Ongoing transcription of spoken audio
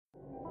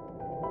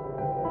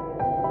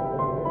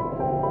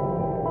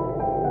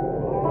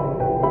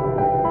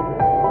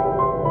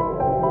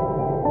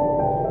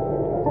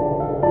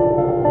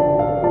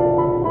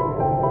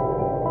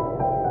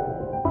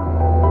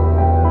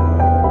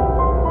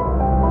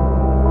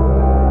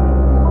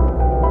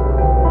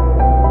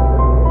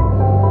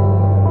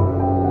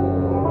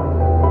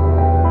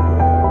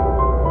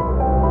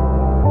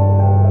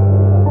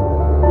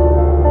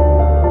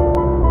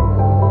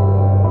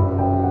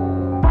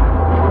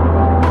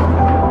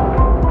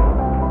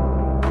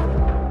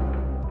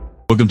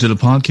Welcome to the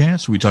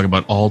podcast where we talk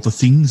about all the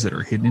things that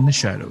are hidden in the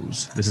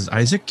shadows. This is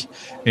Isaac,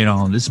 and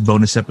on this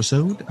bonus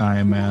episode, I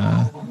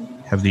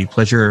have the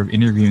pleasure of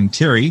interviewing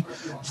Terry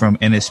from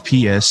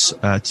NSPS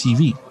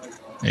TV,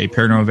 a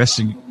paranormal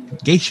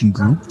investigation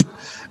group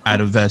out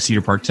of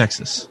Cedar Park,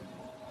 Texas.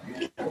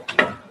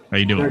 How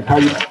you doing?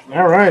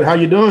 All right. How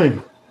you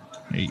doing?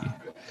 Hey.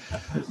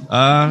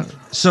 I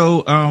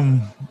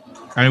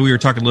know we were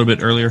talking a little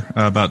bit earlier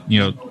about,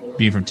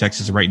 being from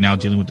Texas right now,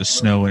 dealing with the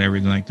snow and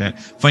everything like that.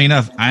 Funny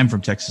enough, I'm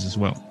from Texas as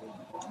well.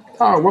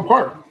 Oh, what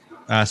part?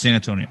 San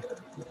Antonio.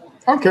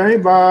 Okay,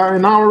 by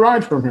an hour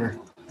ride from here.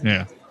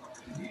 Yeah.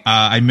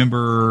 I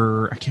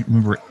can't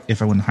remember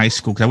if I went to high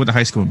school, because I went to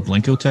high school in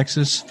Blanco,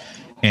 Texas,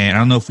 and I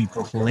don't know if we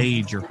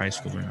played your high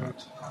school or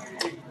not.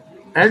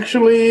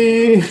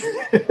 Actually,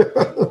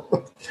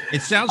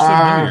 it sounds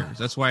familiar.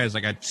 That's why I was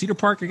like, at Cedar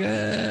Park,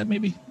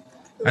 maybe.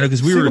 I know,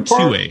 because we were a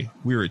 2A.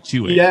 We were a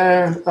 2A.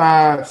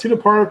 Yeah, Cedar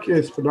Park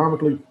is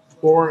predominantly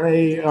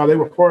 4A. They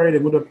were 4A. They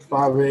moved up to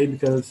 5A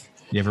because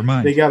never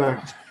mind. They got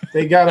an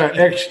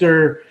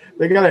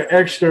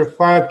extra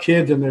 5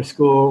 kids in their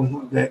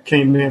school that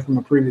came in from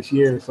the previous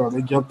year, so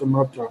they jumped them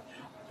up to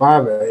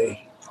 5A.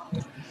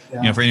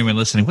 Yeah. For anyone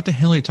listening, what the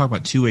hell are you talking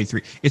about? 2A,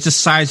 3? It's the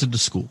size of the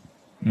school.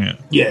 Yeah.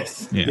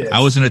 Yes. Yeah. Yes. I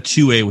was in a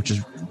 2A, which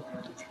is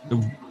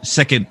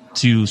second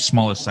to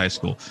smallest size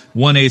school.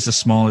 1A is the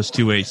smallest,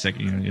 2A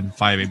second, and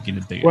 5A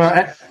getting the biggest.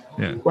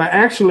 Well,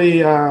 actually,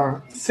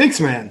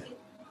 6-man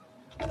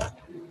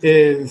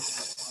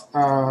is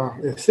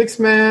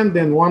 6-man,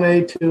 then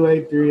 1A,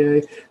 2A,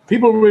 3A.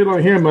 People really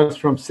don't hear much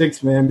from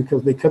 6-man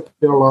because they cut the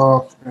bill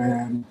off,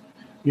 and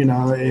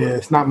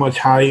it's not much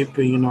hype.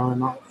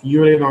 And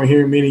you really don't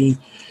hear many,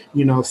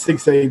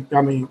 6A.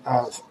 I mean,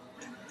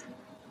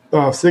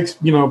 6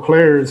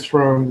 players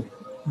from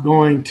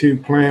going to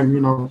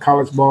playing,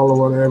 college ball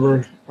or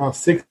whatever.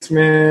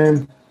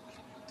 6-man,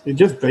 it's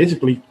just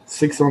basically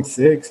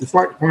 6-on-6. It's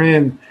like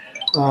playing,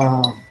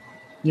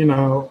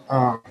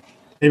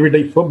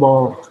 everyday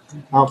football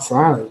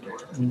outside.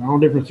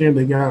 Only difference here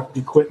they got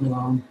equipment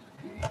on.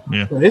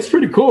 Yeah, but it's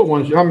pretty cool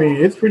once.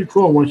 It's pretty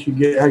cool once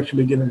you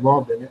actually get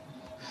involved in it.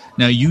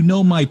 Now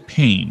my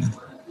pain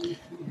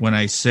when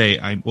I say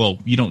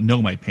you don't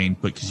know my pain,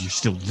 but because you're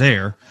still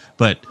there,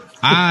 but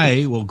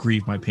I will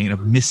grieve my pain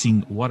of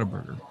missing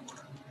Whataburger.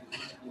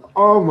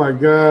 Oh my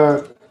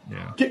God!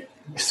 Yeah,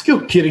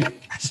 still kidding.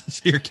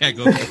 Your cat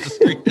goes up the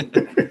street.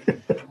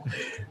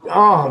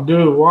 Oh,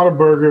 dude,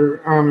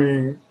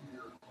 Whataburger.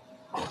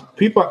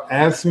 People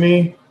ask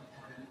me,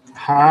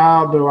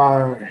 how do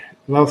I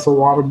love the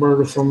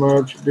Whataburger so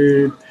much,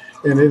 dude?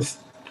 And it's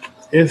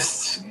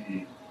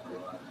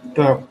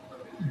the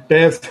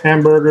best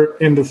hamburger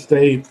in the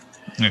state.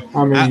 Yeah.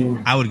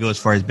 I would go as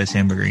far as best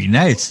hamburger in the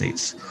United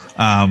States.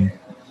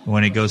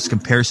 When it goes to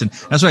comparison,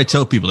 that's what I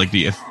tell people. Like,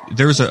 if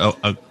there's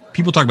a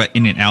people talk about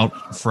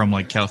In-N-Out from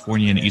like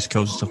California and the East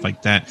Coast and stuff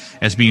like that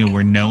as being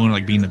known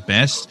like being the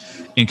best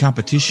in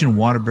competition.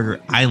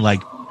 Whataburger I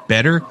like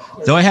better,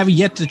 though I haven't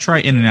yet to try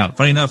In-N-Out.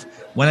 Funny enough,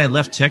 when I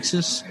left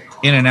Texas,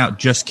 In-N-Out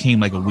just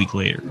came like a week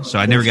later, so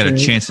I never got a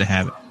chance to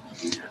have it.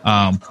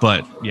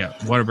 But yeah,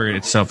 Whataburger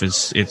itself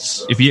is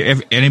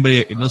if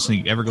anybody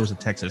listening ever goes to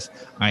Texas,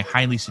 I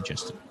highly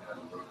suggest it.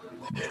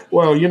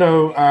 Well,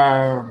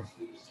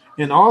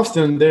 in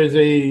Austin, there's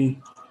a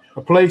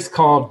place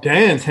called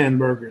Dan's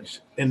Hamburgers,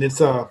 and it's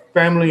a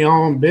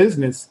family-owned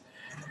business,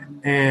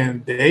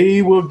 and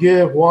they will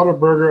give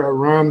Whataburger a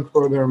run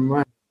for their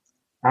money.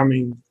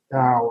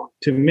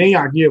 To me,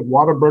 I give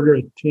Whataburger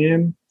a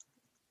 10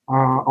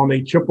 on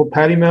a triple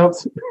patty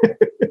melts.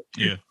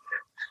 Yeah.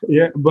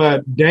 Yeah,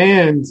 but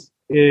Dan's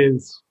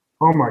is,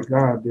 oh my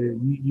God, dude.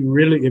 You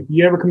really, if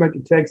you ever come back to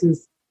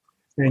Texas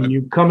and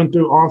you're coming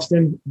through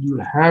Austin, you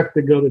have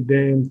to go to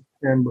Dan's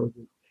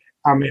Hamburger.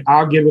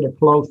 I'll give it a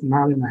close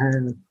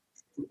 9.5.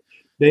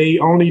 They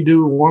only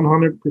do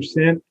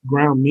 100%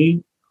 ground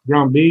beef,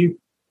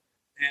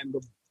 and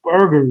the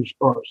burgers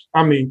are,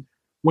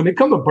 when it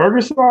comes to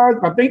burger size,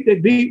 I think they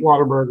beat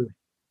Whataburger.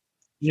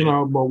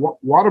 But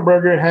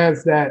Whataburger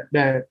has that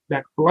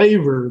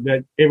flavor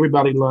that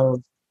everybody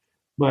loves.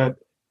 But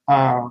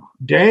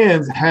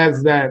Dan's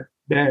has that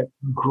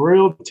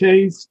grilled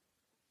taste.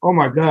 Oh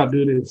my God,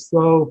 dude, it's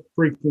so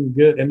freaking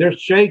good. And their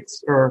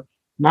shakes are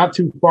not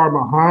too far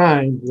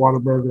behind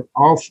Whataburger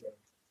also.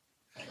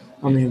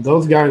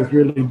 Those guys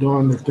really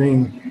doing the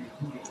thing.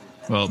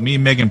 Well, me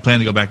and Megan plan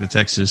to go back to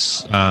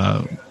Texas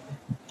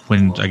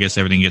when I guess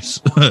everything gets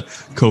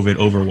COVID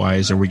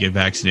overwise or we get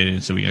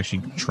vaccinated, so we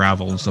actually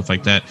travel and stuff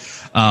like that.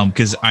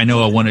 Because I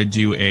know I want to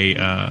do a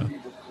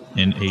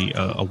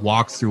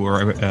walkthrough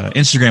or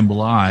Instagram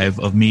live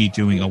of me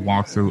doing a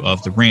walkthrough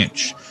of the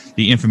ranch,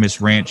 the infamous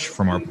ranch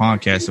from our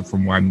podcast and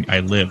from where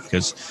I live,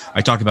 because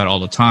I talk about it all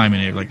the time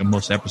and like in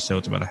most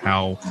episodes about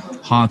how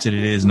haunted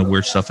it is and the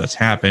weird stuff that's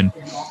happened.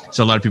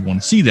 So a lot of people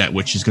want to see that,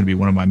 which is going to be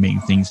one of my main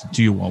things to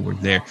do while we're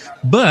there.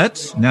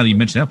 But now that you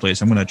mentioned that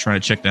place, I'm going to try to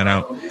check that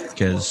out,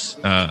 because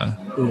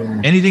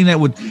anything that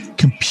would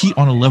compete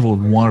on a level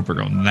with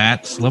Whataburger on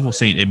that level,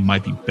 saying it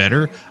might be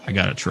better, I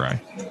got to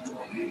try.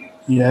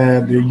 Yeah,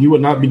 dude, you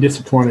would not be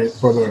disappointed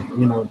for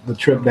the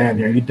trip down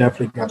here. You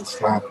definitely got to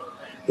stop.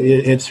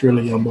 It's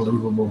really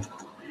unbelievable.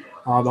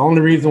 The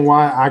only reason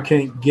why I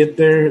can't get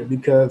there is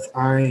because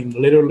I'm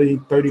literally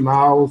 30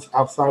 miles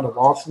outside of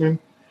Austin,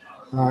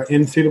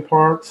 in Cedar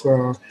Park.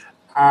 So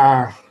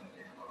I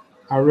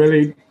I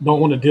really don't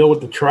want to deal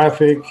with the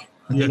traffic,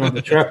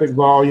 the traffic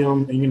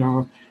volume,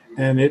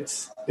 and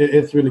it's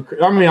really.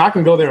 I mean, I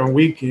can go there on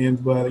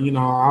weekends, but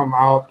I'm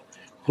out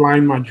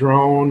flying my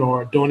drone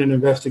or doing an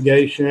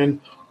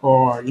investigation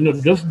or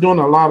just doing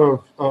a lot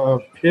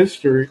of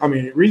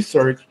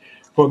research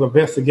for the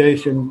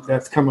investigation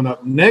that's coming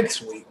up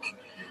next week.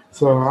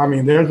 So I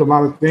mean, there's a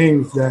lot of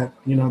things that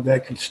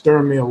that could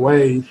stir me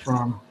away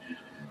from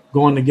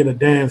going to get a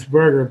Dan's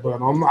Burger.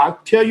 But I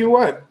tell you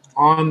what,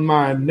 on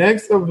my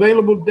next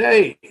available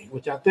day,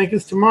 which I think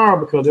is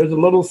tomorrow, because there's a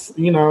little, just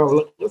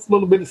a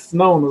little bit of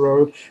snow on the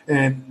road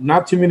and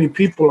not too many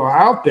people are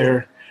out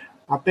there,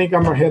 I think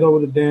I'm gonna head over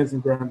to Dan's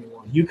and grab me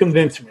one. You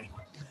convince me.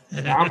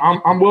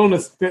 I'm willing to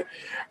spend.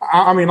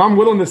 I'm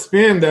willing to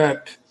spend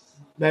that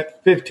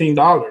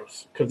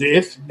 $15 because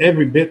it's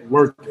every bit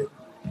worth it.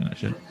 Oh,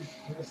 shit.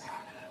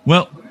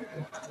 Well,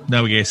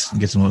 now we guess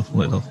get some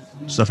little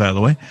stuff out of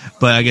the way.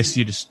 But I guess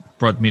you just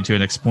brought me to the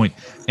next point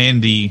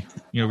and the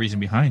reason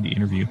behind the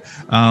interview.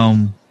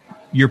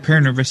 Your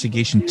parent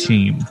investigation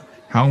team.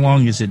 How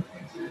long has it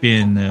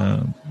been?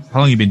 How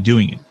long have you been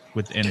doing it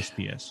with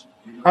NSPS?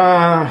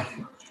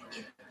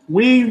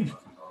 We've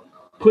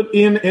put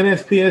in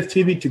NSPS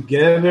TV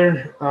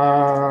together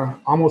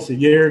almost a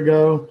year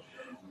ago.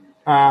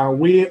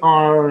 We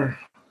are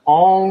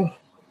all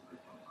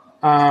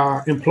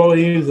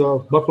employees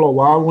of Buffalo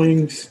Wild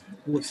Wings.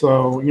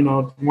 So,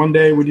 one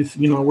day we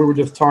were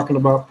just talking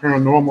about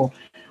paranormal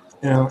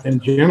in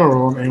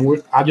general,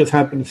 and I just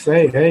happened to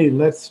say, hey,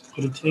 let's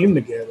put a team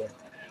together.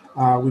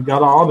 We've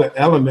got all the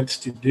elements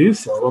to do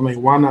so. I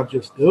mean, why not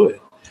just do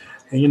it?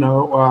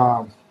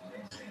 And,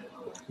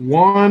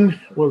 one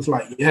was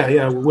like,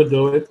 yeah, we'll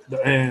do it.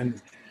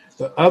 And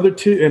the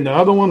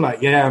other one,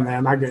 like, yeah,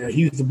 man,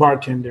 he's the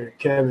bartender,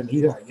 Kevin.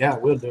 He's like, yeah,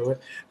 we'll do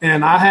it.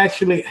 And I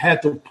actually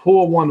had to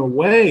pull one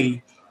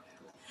away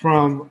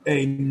from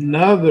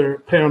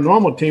another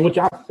paranormal team, which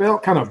I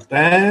felt kind of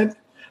bad,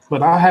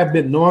 but I have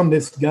been knowing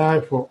this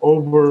guy for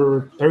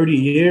over 30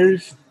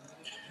 years.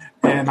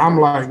 And I'm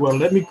like, well,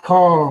 let me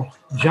call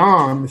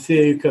John and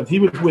see, because he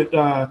was with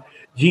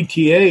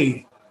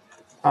GTI,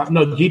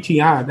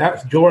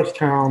 that's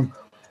Georgetown.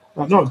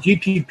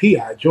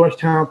 GTPI,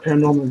 Georgetown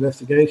Paranormal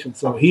Investigation.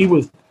 So he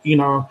was,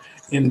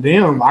 in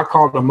them. I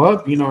called him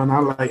up, and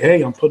I'm like,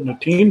 hey, I'm putting a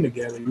team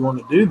together. You want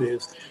to do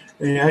this?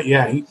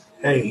 And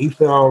he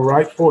fell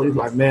right for it. He's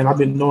like, man, I've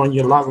been knowing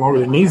you a lot longer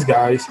than these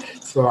guys,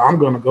 so I'm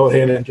going to go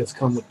ahead and just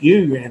come with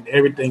you. And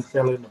everything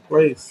fell into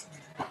place.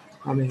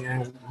 I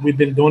mean, we've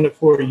been doing it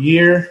for a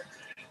year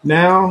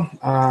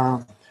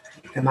now.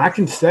 And I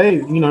can say,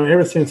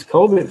 ever since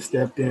COVID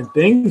stepped in,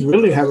 things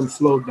really haven't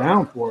slowed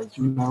down for us,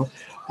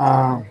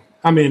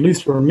 at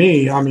least for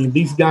me. I mean,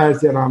 these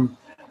guys that I'm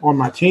on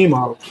my team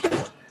are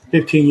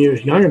 15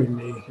 years younger than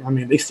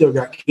me. They still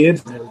got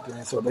kids and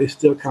everything, so they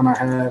still kind of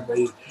have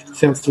a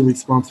sense of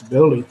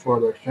responsibility for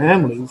their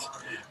families.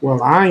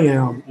 Well, I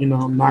am,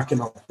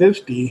 knocking on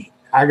 50.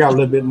 I got a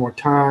little bit more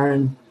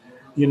time,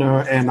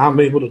 and I'm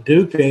able to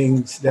do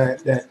things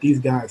that these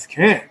guys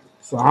can't.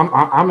 So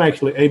I'm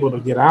actually able to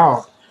get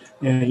out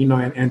and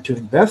and to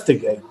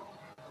investigate,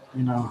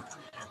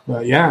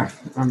 But yeah,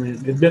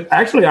 it's been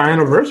actually our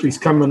anniversary's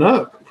coming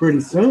up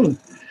pretty soon.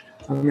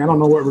 I don't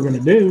know what we're gonna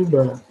do,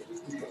 but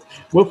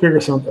we'll figure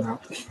something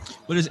out.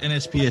 What does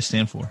NSPS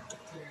stand for?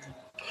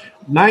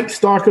 Night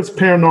Stalkers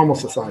Paranormal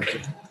Society.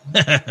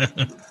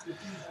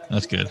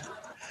 That's good.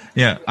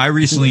 Yeah, I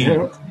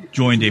recently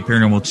joined a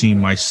paranormal team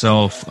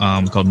myself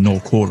called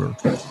No Quarter,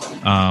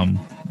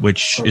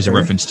 which is a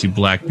reference to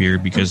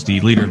Blackbeard because the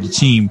leader of the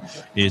team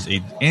is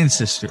an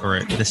ancestor or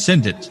a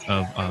descendant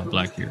of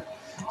Blackbeard.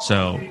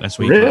 So that's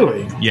what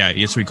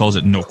that's what he calls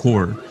it, No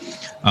Quarter,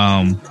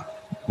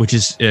 which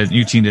is a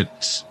new team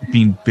that's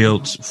being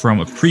built from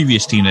a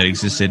previous team that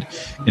existed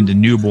in the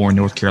Newborn,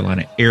 North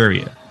Carolina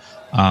area.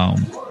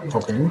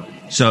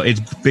 So it's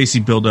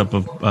basically built up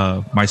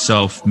of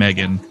myself,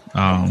 Megan,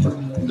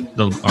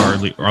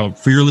 our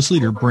fearless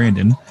leader,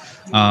 Brandon,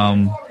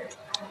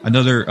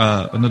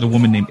 another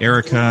woman named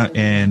Erica,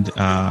 and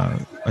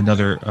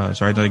another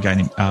guy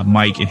named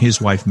Mike and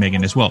his wife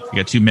Megan as well. We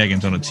got two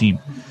Megans on the team.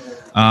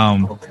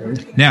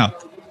 Now,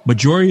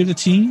 majority of the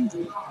team,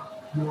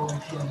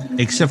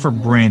 except for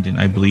Brandon,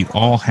 I believe,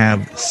 all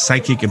have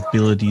psychic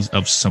abilities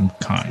of some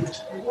kind.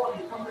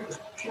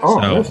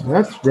 Oh, so,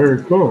 that's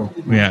very cool.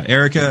 Yeah,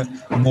 Erica,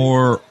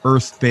 more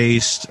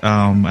earth-based.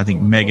 I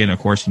think Megan, of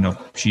course,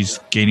 she's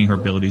gaining her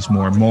abilities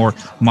more and more.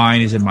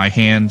 Mine is in my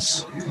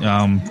hands.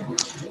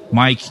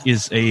 Mike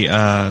is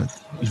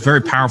he's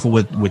very powerful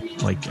with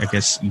like, I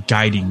guess,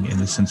 guiding in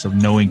the sense of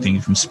knowing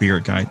things from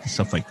spirit guides and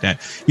stuff like that.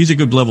 He's a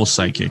good level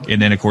psychic.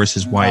 And then, of course,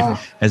 his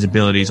wife has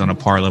abilities on a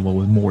par level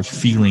with more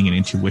feeling and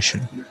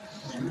intuition.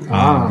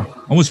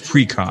 Almost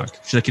precog.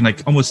 She can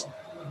almost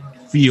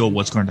feel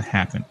what's going to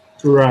happen.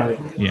 Right.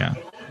 Yeah.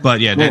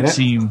 But yeah, Man, that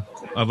team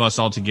of us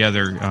all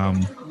together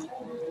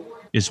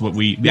is what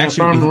we if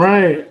I'm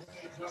right.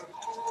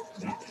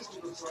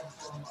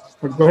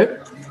 Go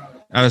ahead.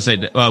 I would say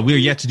that, we are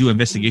yet to do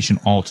investigation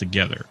all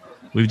together.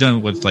 We've done it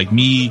with like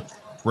me,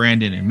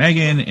 Brandon, and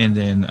Megan, and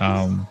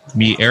then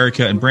me,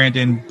 Erica, and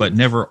Brandon, but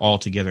never all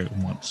together at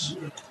once.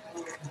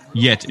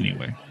 Yet,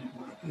 anyway.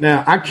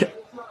 Now,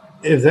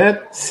 is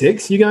that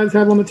 6 you guys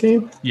have on the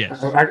team?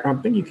 Yes. I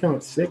think you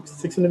count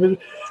six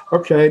individuals.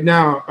 Okay.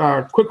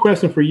 Now, quick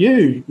question for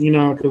you,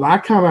 because I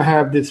kind of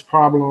have this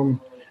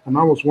problem, and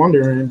I was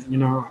wondering,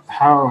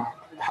 how,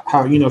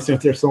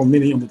 since there's so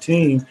many on the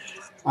team,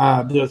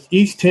 does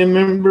each team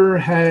member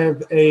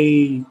have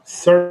a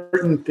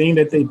certain thing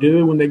that they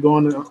do when they go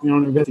on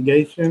an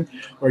investigation,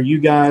 or you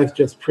guys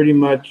just pretty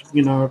much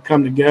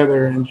come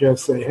together and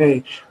just say,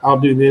 hey, I'll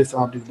do this,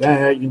 I'll do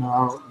that,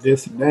 I'll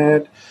this and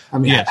that? I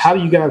mean, yes. How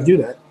do you guys do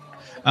that?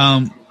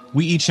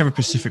 We each have a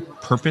specific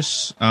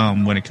purpose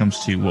when it comes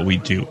to what we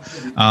do.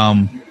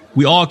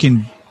 We all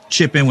can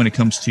chip in when it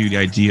comes to the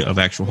idea of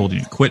actual holding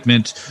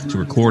equipment, to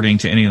recording,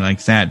 to anything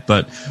like that,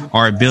 but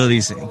our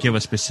abilities give a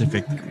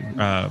specific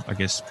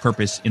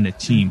purpose in the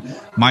team.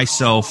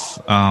 Myself,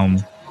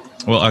 like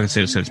I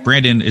said,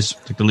 Brandon is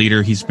like the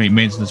leader. He's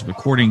maintenance of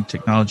recording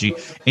technology.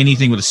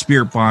 Anything with a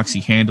spirit box,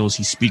 he handles,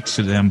 he speaks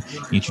to them,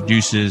 he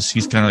introduces.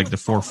 He's kind of like the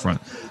forefront.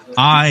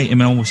 I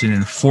am almost an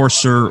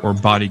enforcer or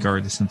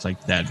bodyguard, in a sense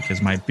like that,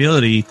 because my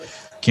ability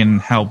can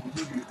help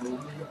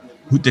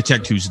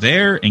detect who's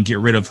there and get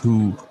rid of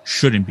who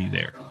shouldn't be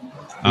there.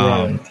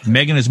 Right.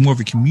 Megan is more of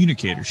a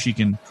communicator. She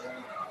can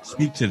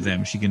speak to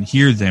them. She can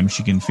hear them.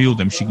 She can feel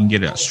them. She can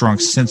get a strong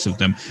sense of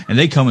them, and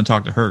they come and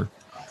talk to her.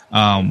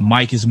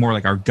 Mike is more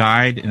like our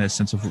guide in a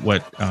sense of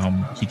what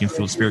he can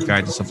feel spirit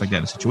guides and stuff like that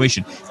in a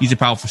situation. He's a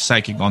powerful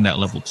psychic on that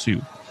level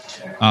too.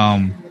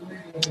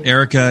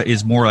 Erica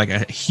is more like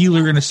a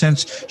healer in a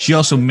sense. She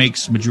also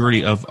makes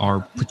majority of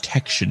our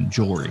protection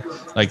jewelry,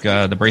 like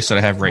the bracelet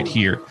I have right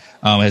here.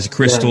 Has a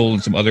crystal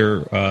and some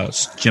other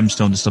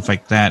gemstones and stuff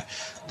like that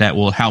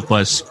will help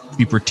us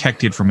be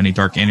protected from any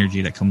dark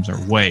energy that comes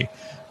our way.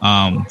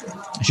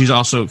 She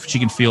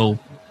can feel,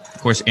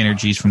 of course,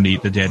 energies from the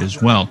dead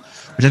as well,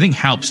 which I think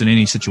helps in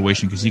any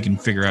situation because you can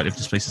figure out if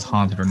this place is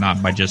haunted or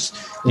not by just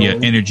the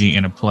energy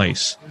in a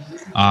place.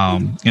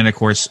 And of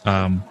course,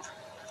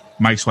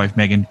 Mike's wife,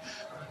 Megan,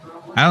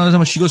 I don't know how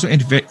much she goes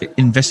to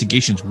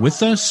investigations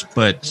with us,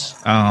 but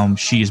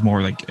she is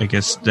more like, I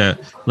guess, to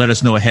let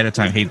us know ahead of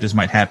time, hey, this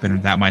might happen or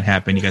that might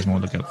happen. You guys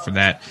want to look out for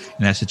that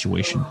in that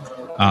situation.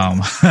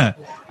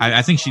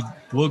 I think she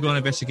will go on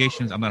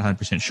investigations. I'm not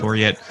 100% sure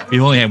yet.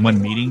 We've only had one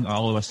meeting,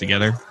 all of us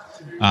together.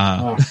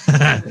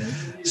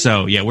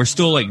 So, yeah, we're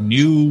still like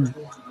new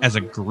as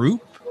a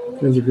group.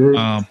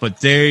 But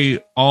they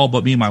all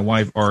but me and my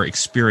wife are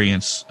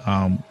experienced,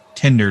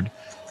 tenured,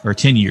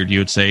 you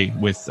would say,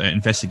 with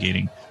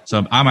investigating.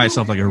 So I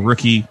myself, like a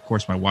rookie, of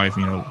course, my wife,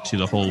 to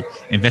the whole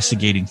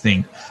investigating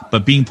thing.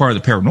 But being part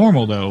of the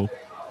paranormal, though,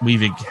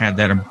 we've had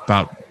that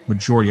about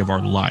majority of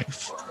our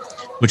life.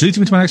 Which leads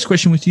me to my next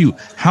question with you.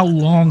 How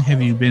long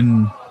have you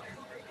been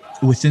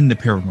within the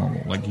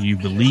paranormal? Like, do you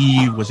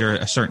believe, was there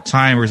a certain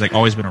time, or has it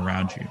always been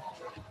around you?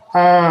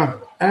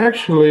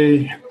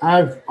 Actually,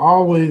 I've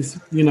always,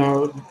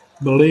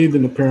 believed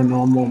in the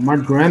paranormal. My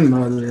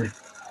grandmother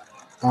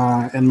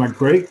and my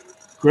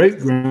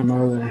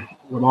great-grandmother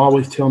would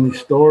always tell me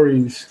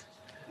stories,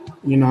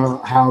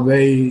 how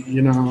they,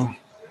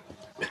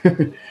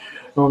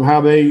 on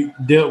how they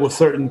dealt with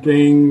certain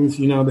things,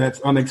 that's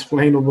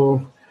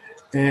unexplainable.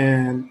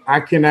 And I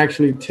can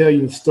actually tell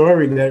you a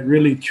story that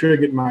really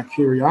triggered my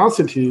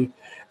curiosity.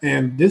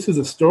 And this is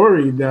a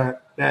story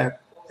that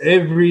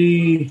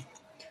every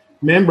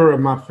member of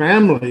my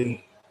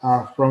family,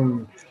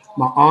 from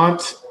my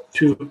aunts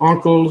to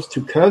uncles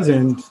to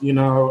cousins,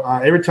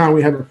 every time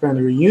we have a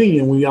family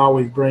reunion, we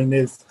always bring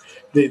this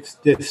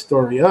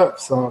story up.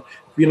 So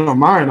if you don't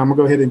mind, I'm gonna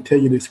go ahead and tell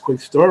you this quick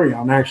story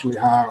on actually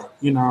how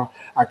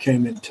I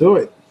came into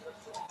it.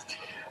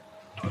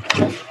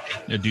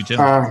 Yeah, do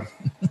tell.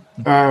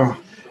 And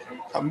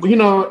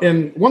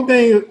one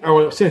thing,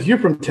 since you're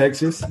from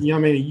Texas,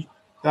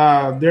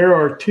 there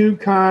are two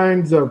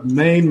kinds of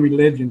main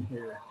religion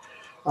here.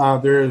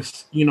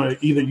 There's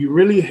either you're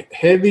really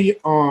heavy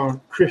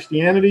on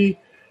Christianity,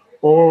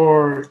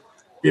 or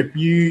if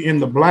you in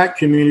the black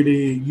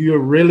community, you're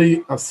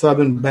really a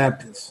Southern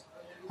Baptist.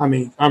 I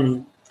mean,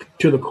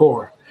 to the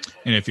core.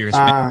 And if you're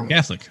a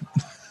Catholic,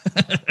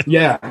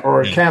 yeah,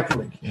 or a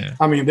Catholic. Yeah.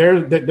 I mean,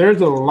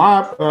 there's a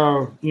lot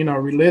of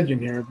religion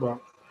here. But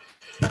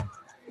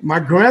my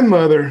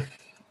grandmother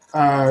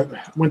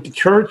went to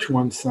church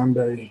one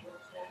Sunday,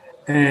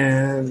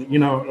 and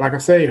like I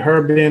say,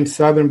 her being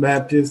Southern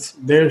Baptist,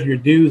 there's your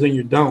do's and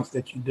your don'ts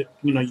that you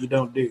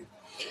don't do.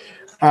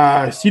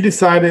 She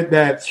decided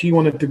that she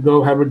wanted to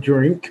go have a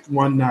drink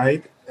one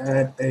night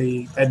at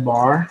a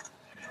bar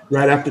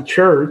right after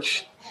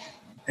church,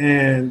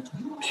 and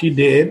she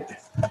did.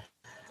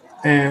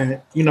 And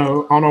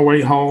on our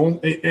way home,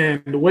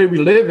 and the way we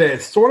live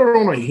at, sort of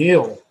on a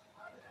hill,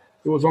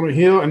 It was on a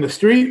hill, and the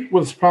street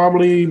was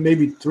probably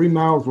maybe 3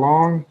 miles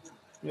long.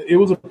 It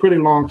was a pretty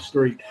long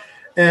street.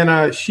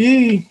 And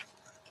she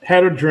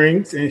had her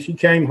drinks, and she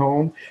came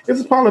home. It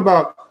was probably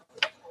about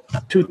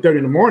 2:30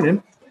 in the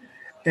morning.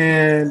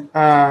 And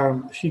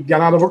she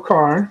got out of her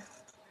car,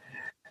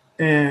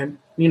 and,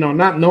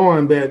 not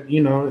knowing that,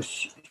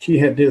 she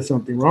had did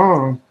something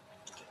wrong,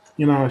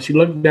 she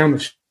looked down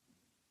the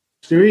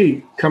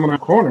street, coming out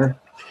the corner.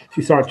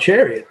 She saw a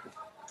chariot,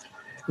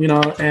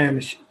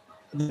 and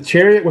the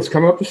chariot was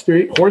coming up the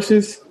street,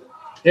 horses,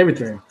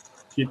 everything,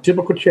 your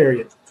typical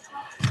chariot.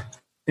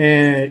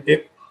 And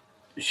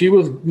she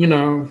was,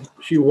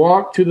 she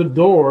walked to the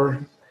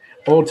door,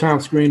 old time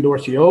screen door.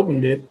 She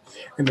opened it,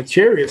 and the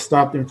chariot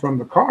stopped in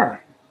front of the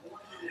car.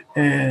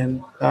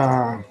 And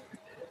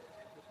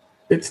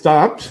it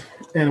stopped.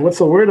 And what's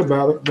so weird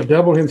about it? The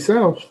devil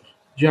himself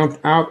jumped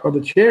out of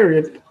the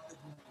chariot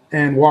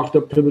and walked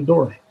up to the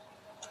door.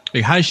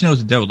 Like, how did she know it was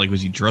the devil? Like,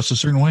 was he dressed a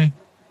certain way?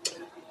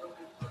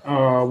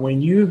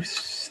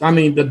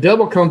 The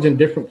devil comes in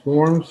different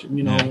forms.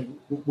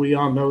 We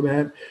all know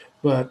that.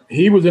 But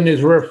he was in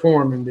his rare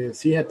form in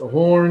this. He had the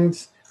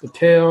horns, the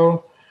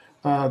tail,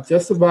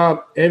 just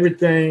about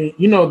everything.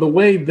 The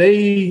way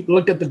they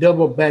looked at the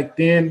devil back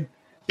then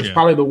is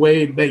probably the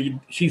way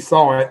she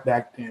saw it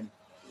back then.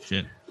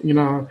 Shit.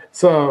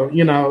 So,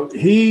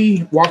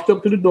 he walked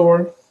up to the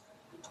door,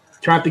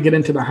 tried to get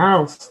into the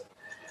house.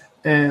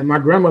 And my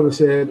grandmother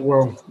said,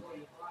 well,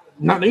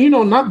 not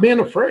being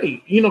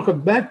afraid, because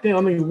back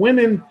then,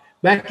 women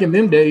back in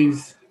them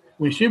days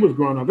when she was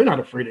growing up, they're not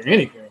afraid of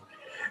anything.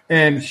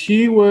 And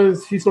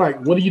she's like,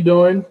 what are you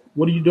doing?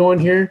 What are you doing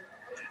here?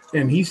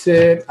 And he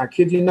said, I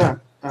kid you not,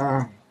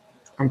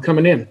 I'm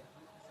coming in.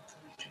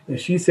 And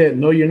she said,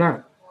 no, you're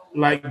not.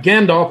 Like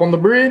Gandalf on the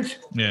bridge.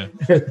 Yeah.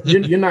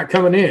 you're not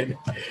coming in.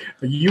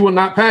 You will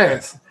not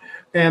pass.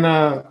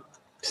 And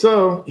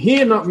so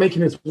he ended up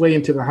making his way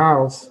into the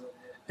house,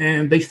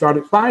 and they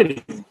started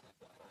fighting.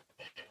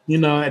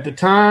 At the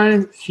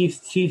time,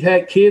 she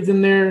had kids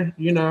in there,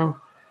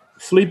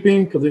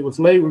 sleeping because it was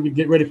late. We could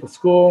get ready for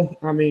school.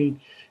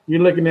 You're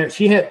looking at,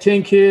 she had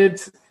 10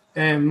 kids,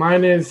 and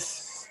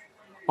minus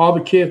all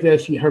the kids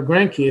her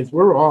grandkids, we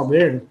were all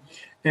there.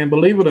 And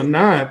believe it or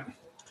not,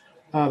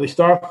 they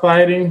started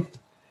fighting.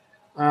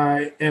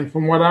 And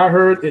from what I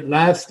heard, it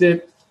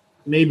lasted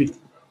maybe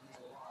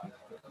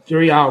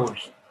 3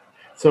 hours.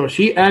 So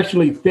she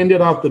actually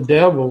fended off the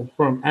devil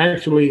from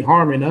actually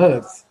harming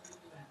us.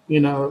 She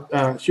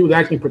was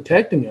actually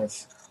protecting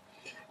us.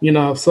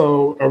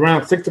 So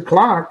around 6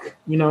 o'clock,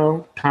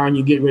 time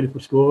you get ready for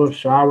school,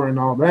 shower and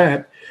all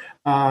that,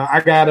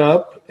 I got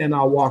up and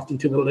I walked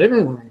into the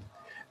living room,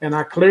 and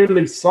I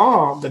clearly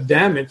saw the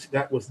damage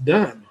that was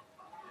done.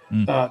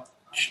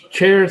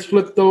 Chairs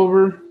flipped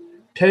over,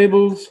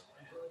 tables,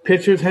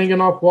 pictures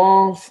hanging off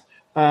walls,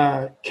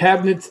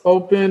 cabinets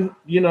open,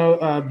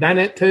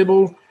 dinette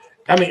table.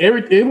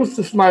 It was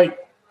just like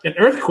an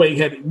earthquake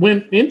had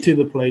went into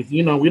the place.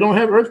 We don't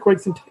have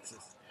earthquakes in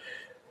Texas.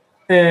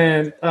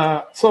 And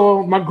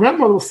so my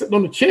grandmother was sitting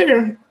on the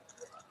chair,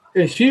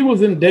 and she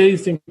was in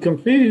dazed and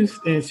confused.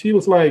 And she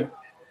was like,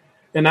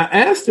 and I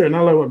asked her, and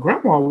I was like, well,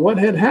 Grandma, what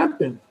had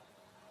happened?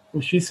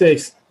 And she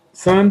says,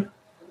 son,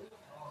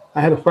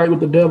 I had a fight with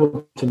the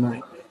devil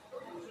tonight.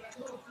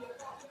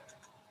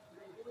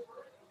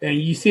 And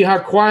you see how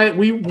quiet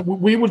we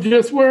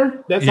just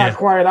were? That's how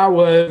quiet I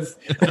was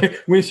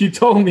when she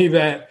told me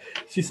that.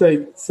 She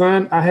said,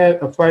 son, I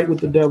had a fight with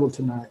the devil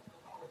tonight.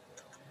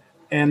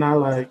 And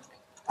I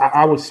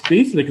was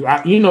speechless.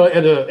 As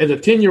a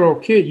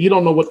 10-year-old kid, you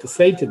don't know what to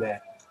say to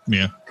that.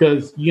 Yeah.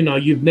 Because,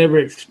 you've never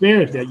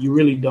experienced that. You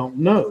really don't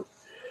know.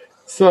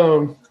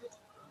 So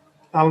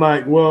I'm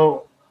like,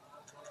 well,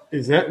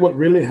 is that what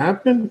really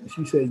happened?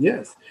 She said,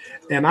 yes.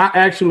 And I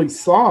actually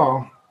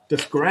saw the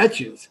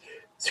scratches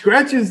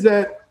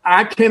that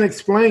I can't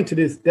explain to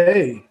this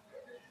day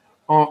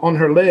on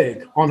her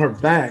leg, on her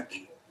back.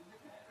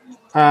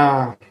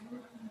 And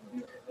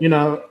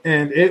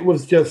it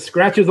was just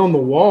scratches on the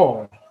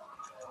wall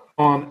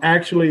on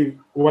actually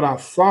what I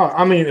saw.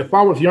 If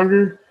I was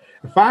younger,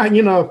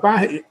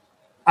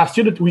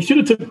 we should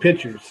have took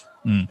pictures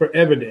for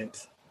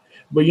evidence.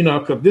 But,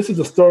 because this is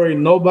a story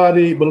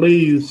nobody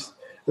believes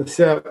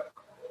except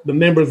the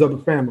members of the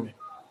family.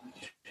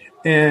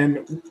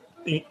 And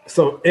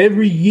so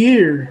every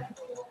year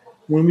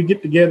when we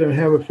get together and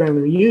have a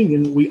family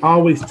reunion, we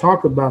always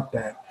talk about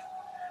that,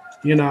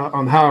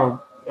 on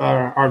how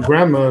our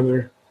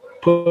grandmother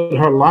put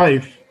her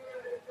life,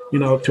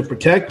 to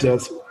protect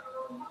us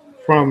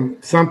from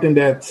something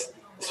that's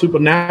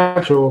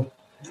supernatural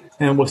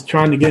and was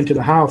trying to get into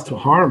the house to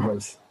harm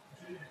us,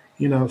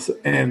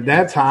 and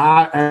that's how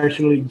I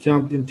actually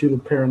jumped into the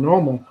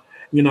paranormal.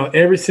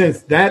 Ever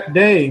since that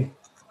day,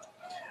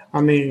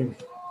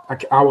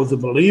 I was a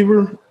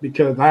believer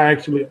because I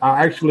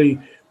actually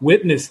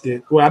witnessed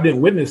it. Well, I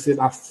didn't witness it.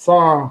 I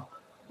saw,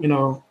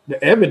 the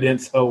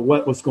evidence of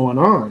what was going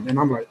on. And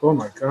I'm like, oh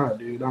my God,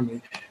 dude.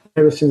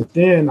 Ever since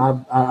then,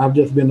 I've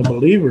just been a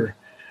believer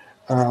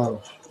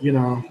of,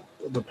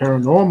 the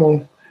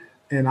paranormal.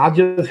 And I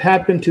just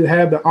happened to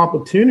have the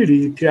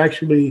opportunity to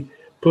actually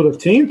put a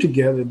team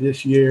together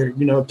this year,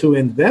 to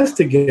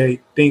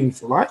investigate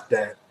things like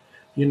that,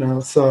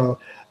 So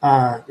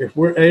if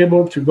we're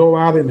able to go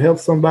out and help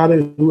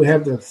somebody who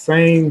have the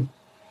same,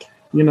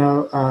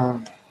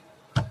 the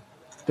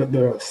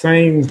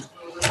same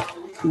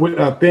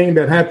thing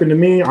that happened to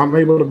me, I'm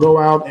able to go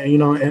out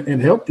and,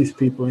 and help these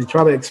people and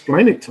try to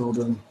explain it to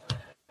them,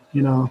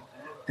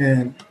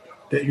 and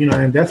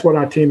and that's what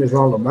our team is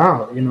all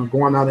about,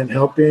 going out and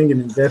helping and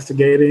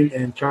investigating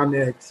and trying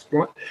to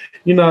explain,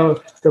 because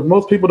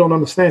most people don't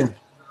understand,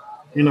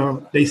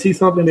 they see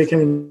something they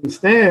can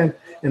understand.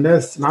 And I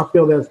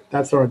feel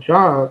that's our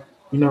job,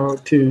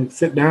 to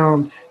sit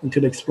down and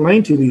to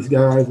explain to these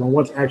guys on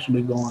what's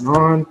actually going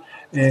on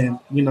and,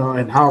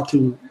 and how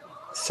to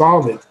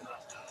solve it.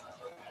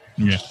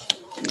 Yeah.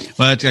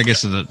 Well, I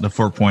guess the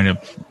forepoint of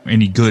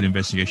any good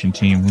investigation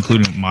team,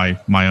 including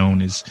my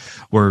own, is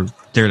we're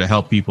there to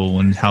help people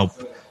and help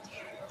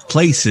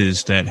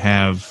places that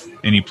have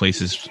any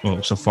darkness,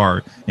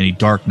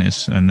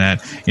 and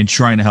that in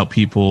trying to help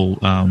people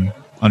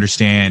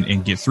understand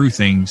and get through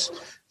things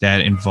that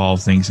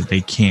involve things that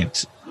they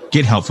can't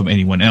get help from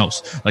anyone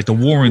else. Like the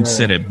Warrens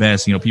said it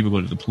best, people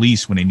go to the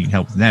police when they need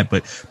help with that,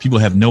 but people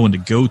have no one to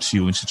go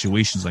to in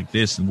situations like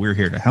this, and we're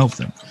here to help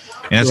them.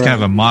 And that's kind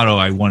of a motto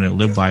I want to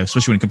live by,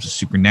 especially when it comes to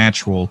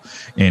supernatural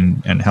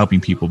and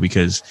helping people,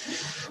 because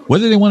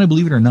whether they want to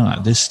believe it or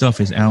not, this stuff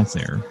is out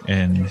there,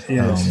 and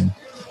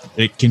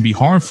it can be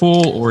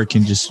harmful, or it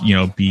can just,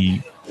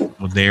 be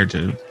there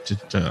to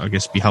I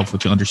guess be helpful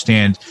to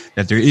understand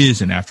that there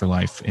is an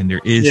afterlife and there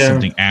is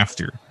something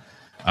after.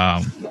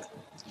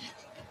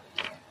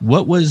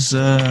 What was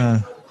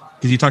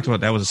because you talked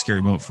about that was a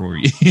scary moment for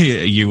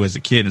you as a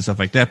kid and stuff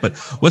like that, but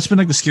what's been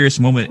like the scariest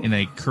moment in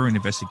a current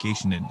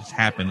investigation that has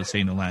happened, let's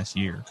say, in the last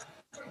year?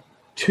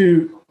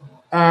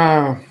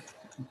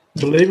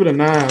 Believe it or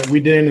not, we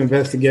did an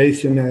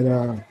investigation at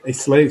a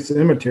slave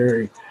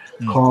cemetery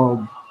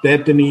called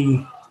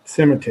Bethany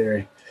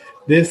Cemetery.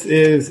 This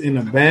is an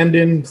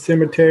abandoned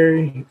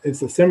cemetery.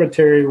 It's a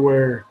cemetery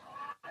where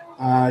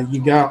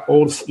you got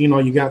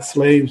you got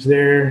slaves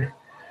there.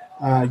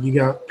 You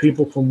got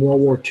people from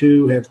World War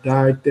II have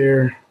died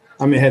there.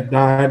 Had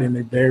died, and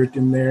they buried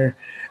them there.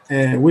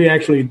 And we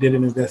actually did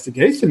an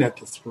investigation at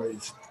this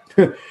place.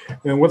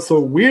 And what's so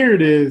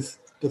weird is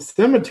the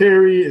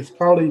cemetery is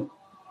probably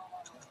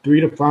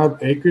 3 to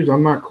 5 acres.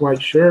 I'm not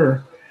quite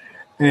sure.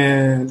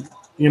 And,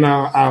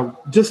 I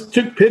just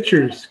took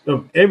pictures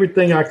of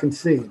everything I can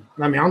see.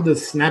 I'm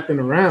just snapping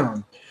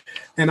around.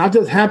 And I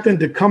just happened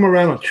to come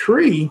around a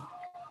tree,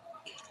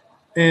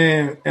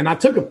 and I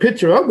took a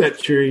picture of that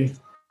tree.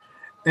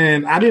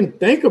 And I didn't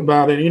think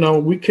about it.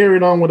 We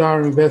carried on with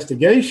our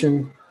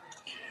investigation,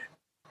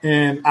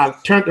 and I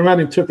turned around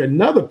and took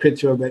another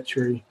picture of that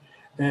tree,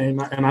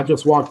 and I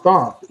just walked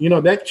off.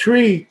 That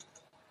tree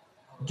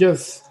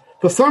just,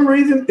 for some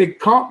reason, it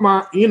caught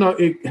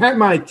it had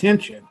my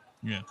attention.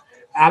 Yeah.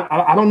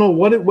 I don't know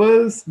what it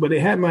was, but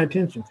it had my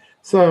attention.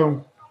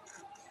 So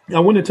I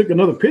went and took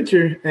another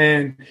picture,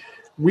 and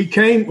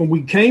when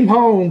we came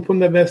home from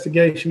the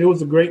investigation, it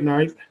was a great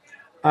night.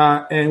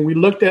 And we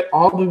looked at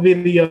all the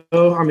video.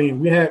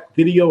 We had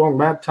video on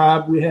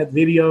laptop. We had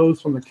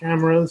videos from the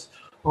cameras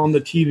on the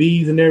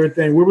TVs and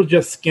everything. We were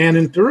just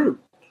scanning through.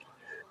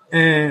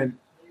 And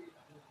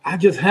I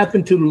just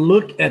happened to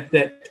look at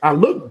that. I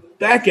looked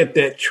back at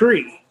that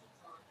tree.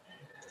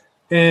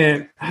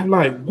 And I'm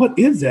like, what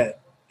is that?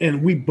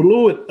 And we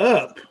blew it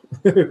up.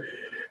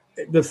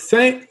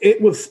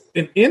 It was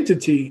an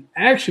entity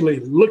actually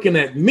looking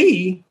at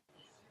me,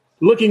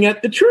 looking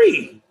at the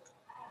tree.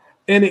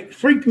 And it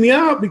freaked me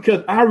out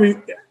because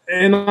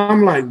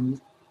I'm like,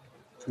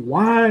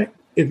 why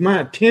is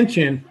my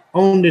attention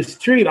on this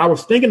tree? I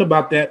was thinking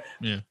about that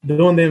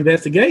during the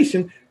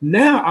investigation.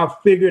 Now I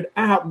figured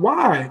out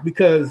why,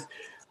 because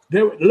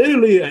there was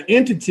literally an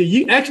entity.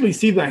 You actually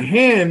see the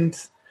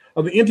hands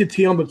of the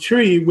entity on the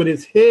tree with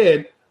his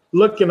head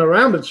looking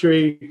around the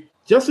tree,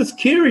 just as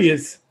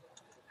curious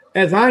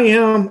as I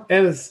am,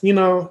 as, me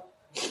looking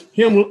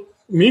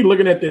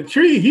at the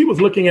tree, he was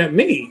looking at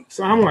me.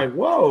 So I'm like,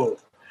 whoa.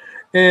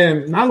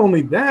 And not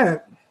only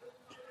that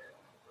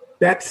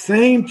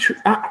same tree,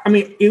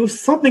 it was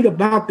something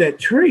about that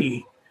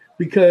tree,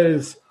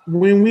 because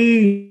when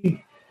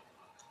we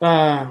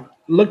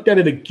looked at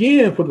it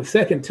again for the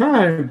second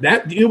time,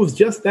 that it was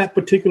just that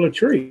particular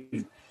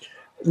tree.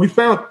 We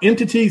found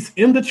entities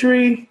in the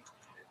tree.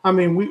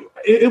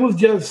 It was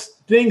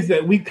just things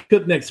that we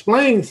couldn't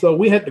explain. So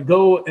we had to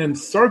go and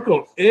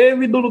circle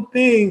every little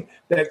thing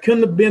that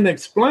couldn't have been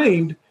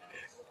explained,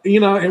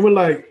 and we're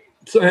like,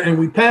 and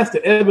we passed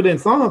the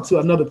evidence on to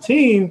another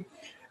team,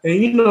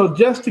 and,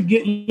 just to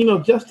get,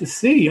 just to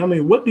see,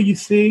 what do you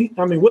see?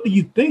 What do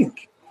you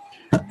think?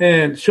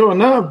 And sure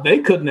enough, they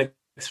couldn't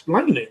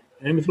explain it.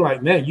 And it's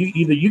like, man,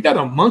 you got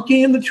a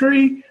monkey in the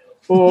tree,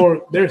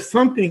 or there's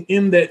something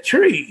in that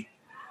tree.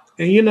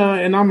 And,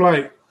 and I'm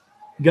like,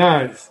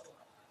 guys,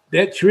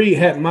 that tree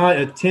had my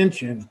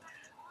attention.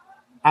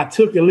 I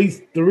took at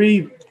least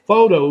 3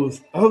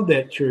 photos of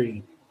that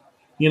tree,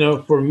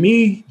 For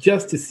me,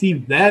 just to see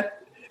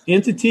that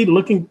entity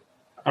looking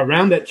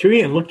around that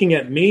tree and looking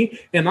at me,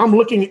 and I'm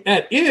looking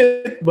at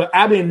it, but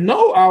I didn't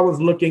know I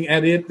was looking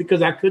at it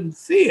because I couldn't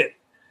see it.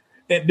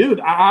 And dude,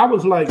 I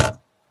was like,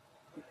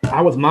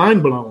 I was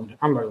mind blown.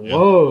 I'm like,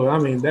 whoa! I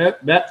mean,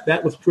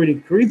 that was pretty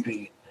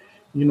creepy,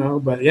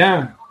 But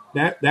yeah,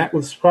 that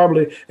was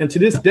probably. And to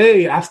this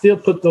day, I still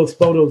put those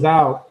photos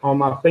out on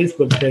my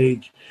Facebook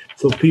page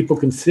so people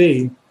can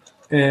see,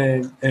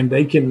 and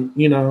they can,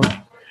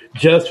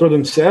 judge for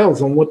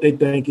themselves on what they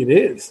think it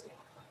is.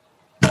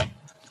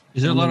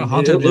 Is there a lot of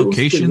haunted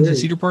locations in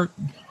Cedar Park?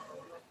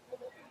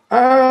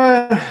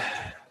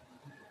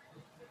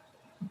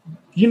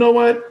 You know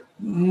what?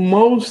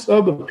 Most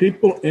of the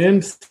people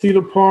in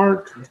Cedar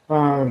Park,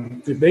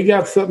 if they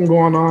got something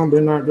going on,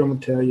 they're not going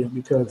to tell you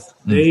because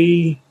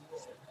they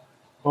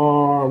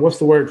are, what's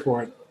the word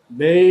for it?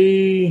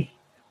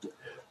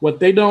 What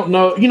they don't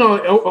know,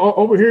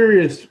 over here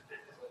is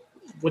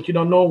what you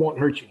don't know won't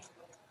hurt you.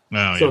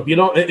 Oh, so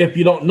if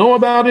you don't know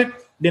about it,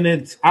 then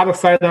it's out of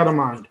sight, out of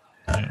mind.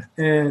 Yeah.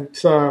 And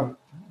so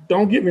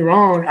don't get me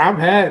wrong. I've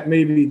had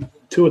maybe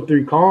 2 or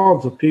 3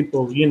 calls of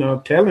people,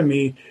 telling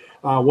me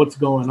what's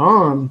going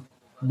on.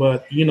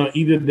 But,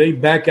 either they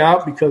back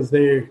out because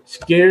they're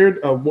scared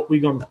of what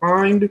we're going to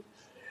find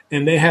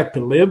and they have to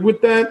live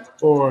with that,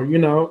 or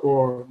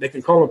they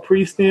can call a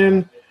priest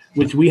in,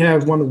 which we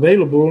have one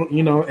available,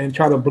 and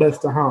try to bless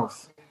the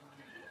house.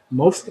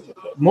 Most of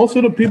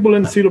the people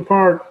in Cedar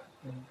Park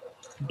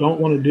don't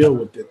want to deal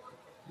with it.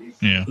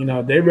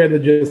 Yeah. They rather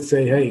just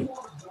say, hey,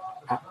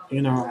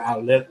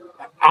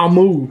 I'll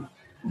move.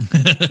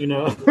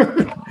 Yeah.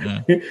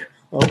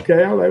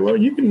 Okay, I'm like, well,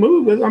 you can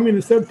move. I mean,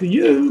 it's up to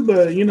you,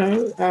 but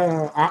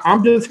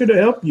I'm just here to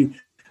help you.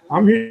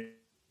 I'm here,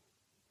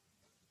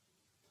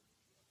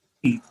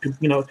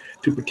 to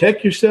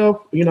protect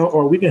yourself,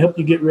 or we can help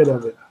you get rid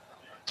of it.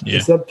 Yeah.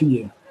 It's up to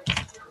you.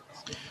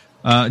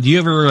 Do you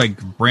ever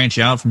branch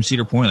out from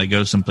Cedar Point, go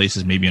to some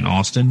places maybe in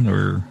Austin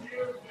or?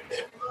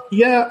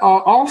 Yeah,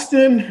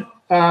 Austin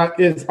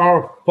is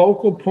our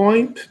focal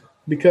point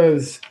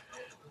because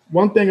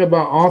one thing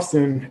about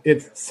Austin,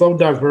 it's so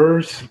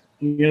diverse.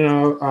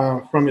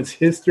 From its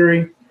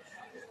history,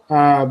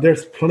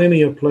 there's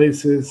plenty of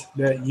places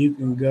that you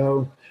can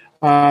go.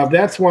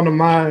 That's one of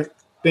my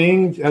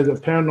things as a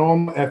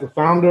paranormal, as the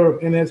founder of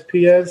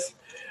NSPS.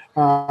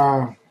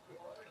 I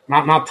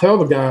tell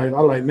the guys,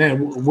 I'm like,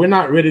 man, we're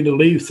not ready to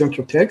leave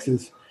Central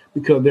Texas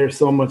because there's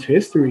so much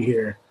history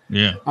here.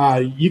 Yeah.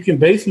 You can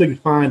basically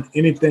find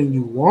anything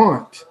you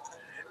want,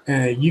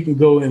 and you can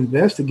go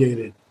investigate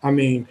it. I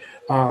mean,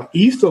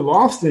 east of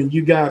Austin,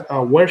 you got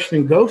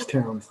Western ghost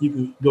towns. You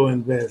can go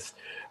invest.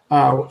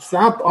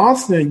 South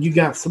Austin, you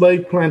got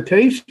slave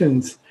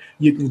plantations.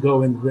 You can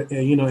go and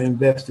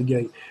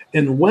investigate.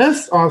 In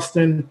West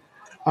Austin,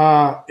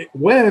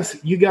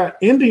 you got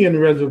Indian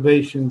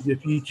reservations.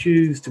 If you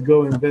choose to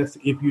go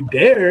investigate, if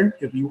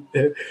you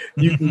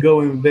can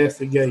go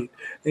investigate.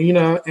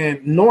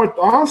 And North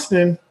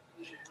Austin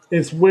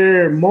is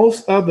where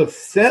most of the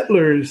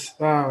settlers.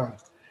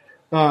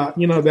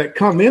 That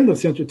come into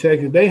Central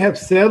Texas, they have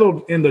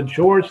settled in the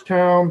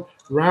Georgetown,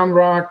 Round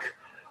Rock,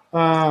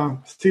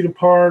 Cedar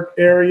Park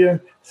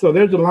area. So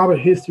there's a lot of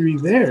history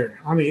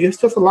there. I mean, it's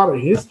just a lot of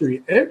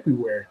history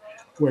everywhere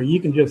where you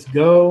can just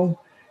go,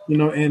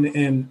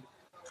 and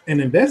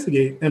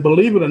investigate. And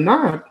believe it or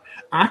not,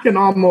 I can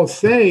almost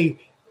say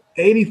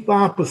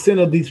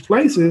 85% of these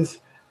places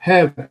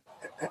have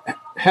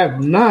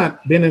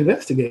not been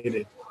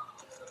investigated.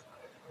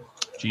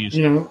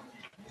 Jeez.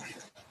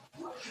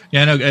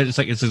 Yeah, I know. It's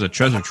it's a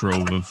treasure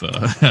trove of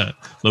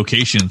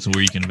locations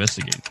where you can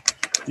investigate.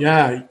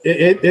 Yeah,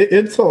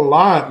 it's a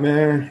lot,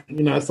 man.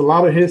 It's a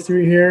lot of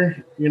history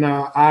here.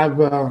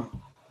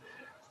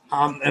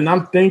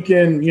 I'm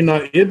thinking,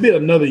 it'd be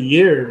another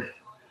year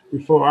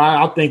before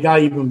I think I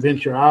even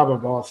venture out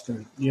of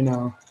Austin.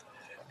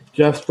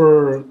 Just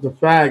for the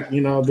fact,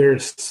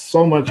 there's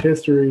so much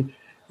history,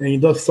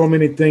 and there's so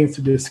many things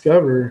to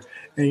discover,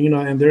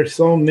 and there's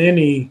so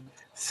many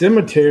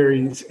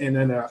cemeteries and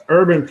in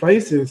urban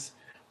places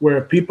where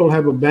people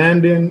have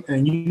abandoned,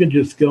 and you can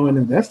just go and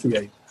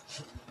investigate.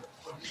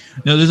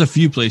 Now, there's a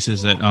few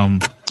places that,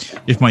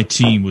 if my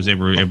team was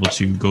ever able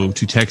to go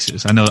to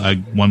Texas, I know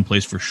one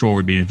place for sure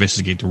would be to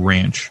investigate the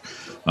ranch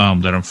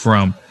that I'm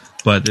from,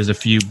 but there's a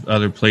few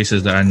other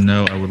places that I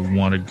know I would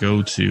want to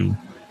go to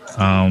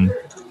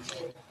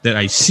that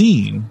I've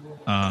seen.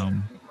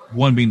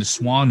 One being the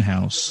Swan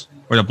House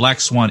or the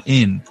Black Swan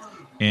Inn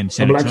in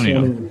San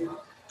Antonio.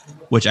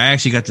 Which I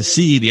actually got to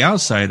see the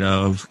outside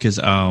of because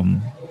I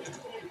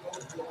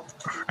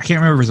can't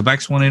remember if it's a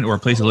Black Swan Inn or a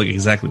place that looked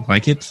exactly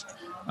like it.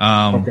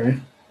 Okay.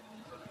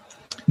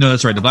 No,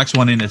 that's right. The Black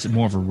Swan Inn is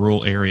more of a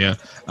rural area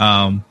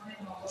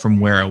from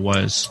where I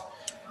was.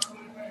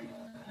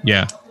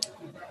 Yeah.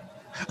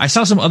 I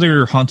saw some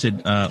other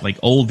haunted,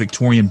 old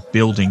Victorian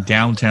building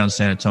downtown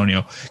San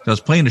Antonio. I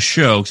was playing a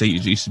show because I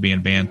used to be in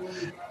a band,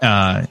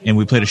 and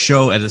we played a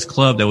show at this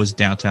club that was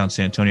downtown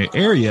San Antonio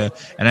area.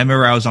 And I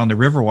remember I was on the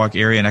Riverwalk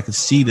area and I could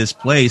see this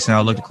place, and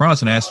I looked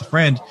across and I asked a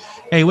friend,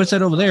 "Hey, what's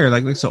that over there?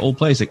 Like, it's an old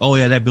place." Like, "Oh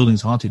yeah, that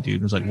building's haunted,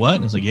 dude." I was like, "What?"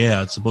 And I was like,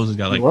 "Yeah, it's supposed to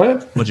got like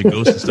a bunch of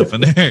ghosts and stuff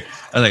in there."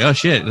 I was like, "Oh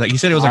shit!" Like, he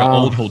said it was like an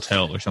old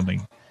hotel or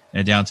something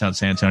in downtown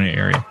San Antonio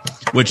area,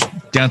 which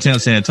downtown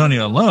San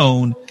Antonio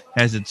alone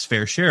has its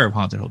fair share of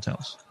haunted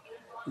hotels.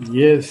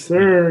 Yes,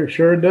 sir.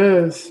 Sure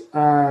does.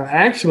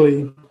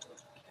 Actually,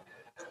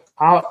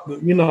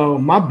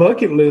 my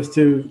bucket list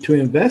to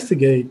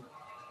investigate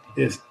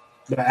is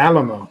the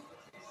Alamo.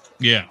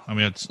 Yeah, I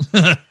mean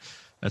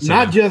that's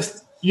not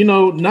just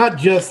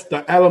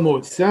the Alamo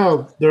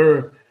itself.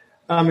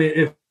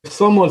 If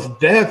someone's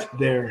death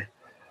there,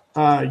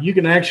 you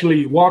can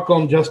actually walk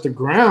on just the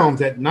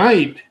grounds at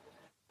night,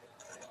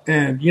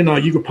 and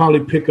you could probably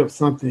pick up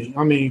something.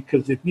 I mean,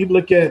 because if you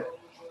look at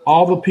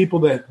all the people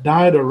that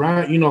died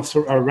around,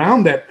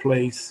 around that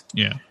place,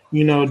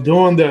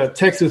 during the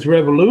Texas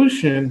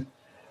Revolution,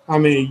 I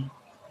mean,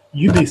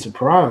 you'd be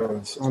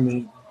surprised. I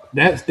mean,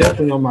 that's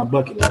definitely on my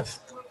bucket list.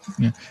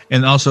 Yeah,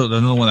 and also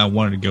another one I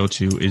wanted to go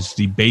to is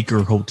the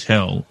Baker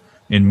Hotel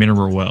in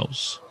Mineral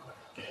Wells.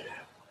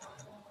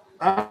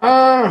 You know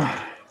what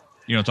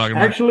I'm talking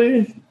about?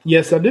 Actually,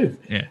 yes, I do.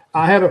 Yeah,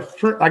 I had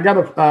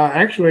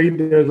actually,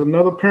 there's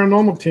another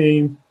paranormal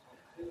team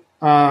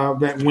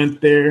that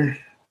went there,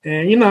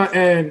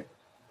 and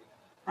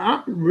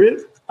I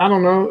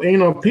don't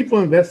know. People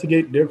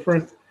investigate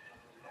different.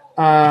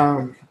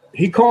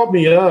 He called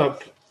me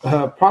up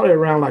probably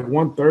around like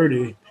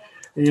 1:30.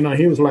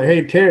 He was like,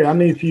 "Hey Terry, I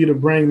need for you to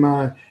bring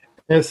my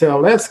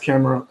SLS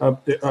camera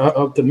up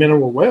to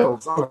Mineral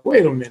Wells." I'm like,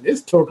 "Wait a minute,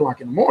 it's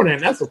 2:00 in the morning.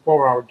 That's a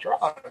 4-hour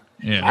drive.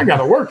 Yeah. I got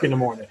to work in the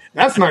morning.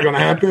 That's not going to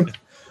happen."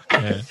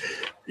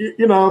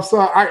 Yeah. So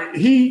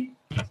I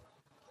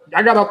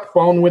got off the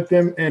phone with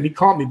him, and he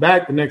called me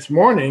back the next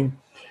morning,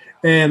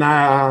 and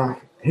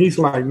he's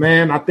like,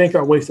 "Man, I think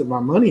I wasted my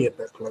money at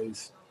that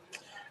place."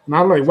 And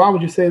I was like, "Why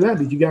would you say that?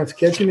 Did you guys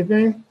catch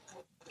anything?"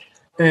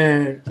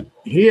 And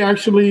they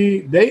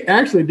actually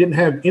didn't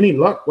have any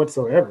luck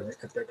whatsoever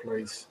at that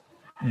place.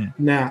 Mm.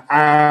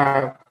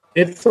 Now,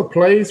 it's a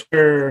place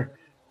where,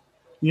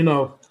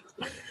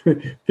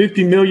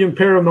 50 million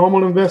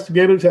paranormal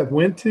investigators have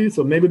went to,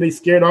 so maybe they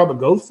scared all the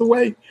ghosts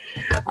away.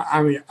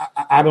 I mean,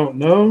 I don't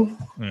know.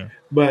 Yeah.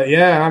 But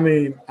yeah, I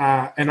mean,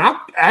 and I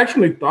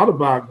actually thought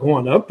about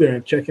going up there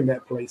and checking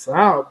that place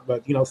out.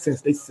 But,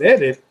 since they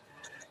said it,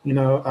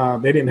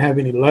 they didn't have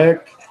any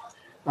luck.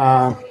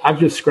 I've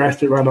just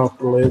scratched it right off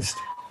the list.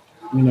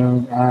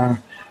 I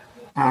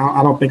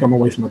don't think I'm going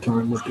to waste my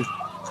time with it.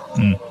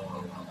 Mm.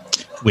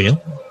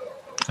 Well,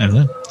 I don't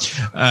know.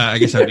 I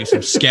guess I'll do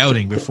some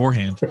scouting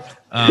beforehand,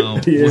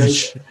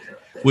 Yes.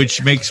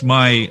 which makes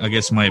my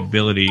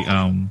ability,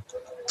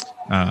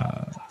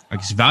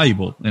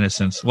 valuable in a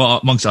sense. Well,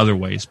 amongst other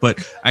ways, but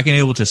I can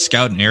able to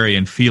scout an area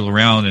and feel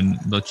around and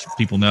let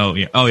people know,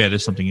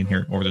 there's something in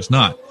here, or there's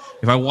not.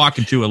 If I walk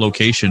into a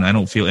location, I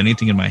don't feel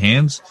anything in my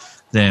hands,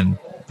 then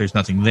there's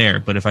nothing there.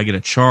 But if I get a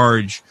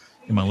charge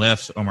in my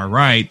left or my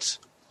right,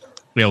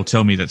 they'll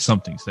tell me that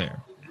something's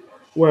there.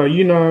 Well,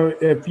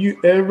 if you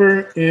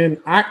ever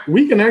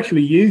we can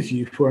actually use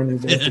you for an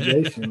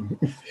investigation.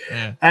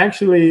 Yeah.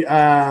 Actually,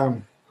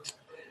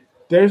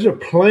 there's a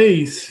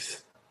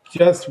place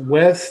just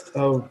west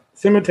of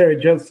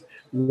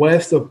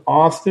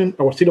Austin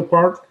or Cedar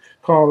Park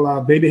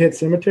called Babyhead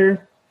Cemetery.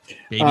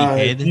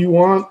 Babyhead? If you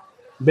want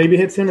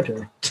Babyhead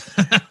Cemetery.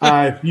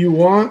 If you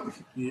want,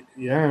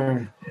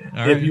 yeah.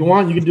 Right. If you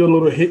want, you can do a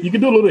little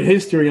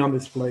history on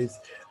this place.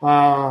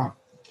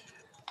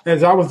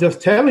 As I was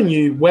just telling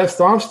you, West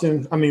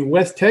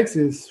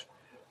Texas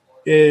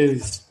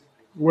is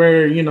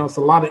where, it's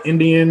a lot of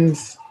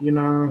Indians,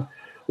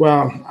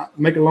 well,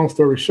 make a long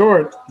story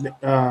short,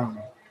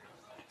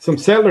 some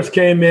settlers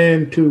came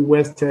into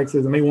West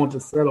Texas and they wanted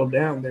to settle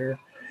down there.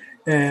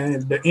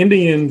 And the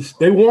Indians,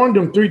 they warned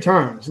them 3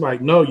 times,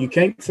 like, "No, you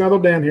can't settle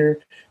down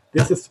here.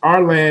 This is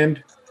our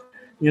land.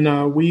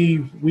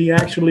 We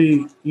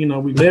actually, we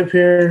live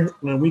here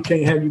and we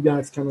can't have you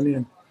guys coming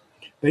in."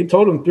 They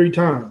told them 3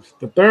 times.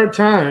 The 3rd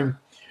time,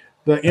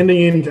 the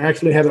Indians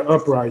actually had an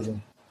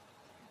uprising.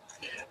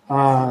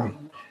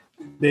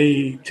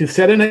 To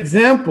set an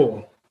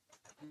example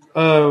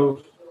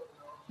of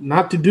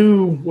not to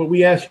do what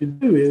we asked you to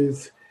do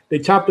is they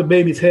chopped the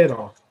baby's head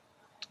off.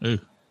 Ooh.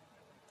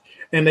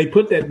 And they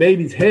put that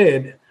baby's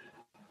head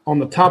on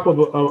the top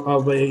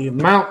of a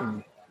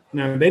mountain.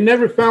 Now, they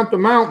never found the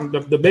mountain,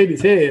 the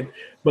baby's head,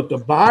 but the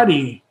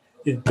body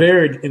is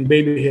buried in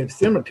Babyhead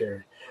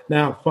Cemetery.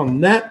 Now,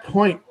 from that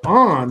point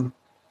on,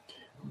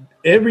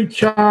 every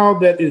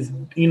child that is,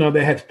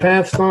 that has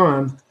passed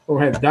on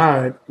or has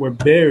died were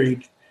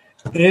buried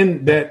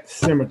in that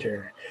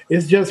cemetery.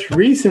 It's just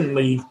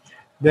recently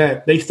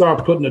that they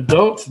started putting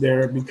adults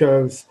there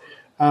because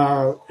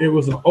it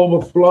was an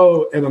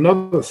overflow at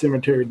another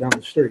cemetery down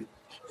the street.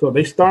 So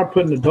they started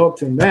putting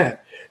adults in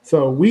that.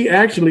 So we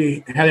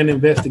actually had an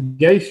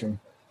investigation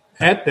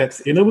at that,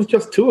 and it was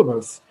just 2 of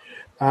us.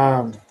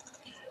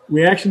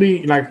 We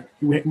actually,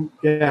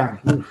 Yeah,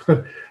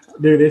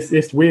 dude,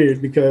 it's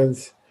weird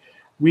because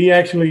we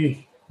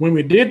actually, when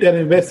we did that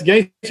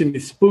investigation,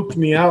 it spooked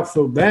me out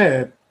so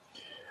bad.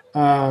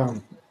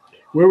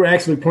 We were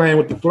actually playing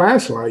with the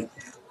flashlight,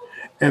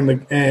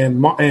 and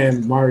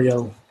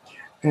Mario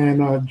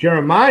and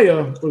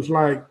Jeremiah was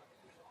like,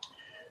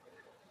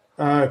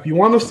 "If you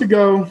want us to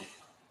go,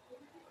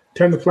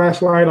 turn the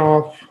flashlight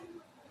off."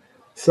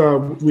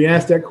 So we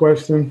asked that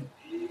question.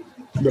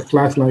 The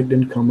flashlight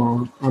didn't come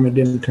on.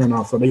 Didn't turn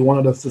off. So they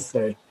wanted us to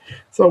stay.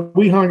 So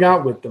we hung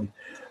out with them.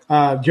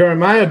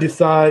 Jeremiah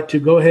decided to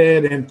go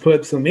ahead and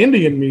put some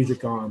Indian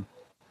music on.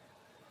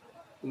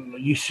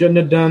 You shouldn't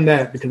have done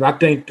that because I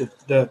think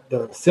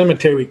the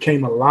cemetery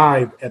came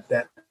alive at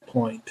that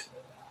point.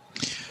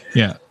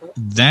 Yeah,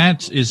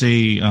 that is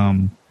a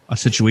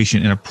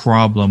situation and a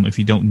problem if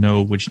you don't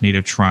know which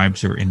native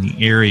tribes are in the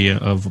area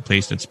of a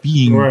place that's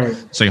being,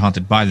 say,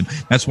 haunted by them.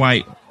 That's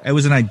why it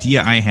was an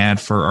idea I had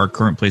for our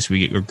current place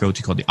we go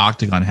to called the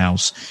Octagon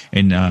House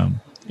in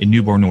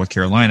Newborn, North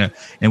Carolina.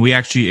 And we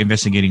actually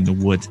investigating the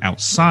woods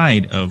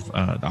outside of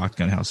the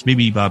Octagon House,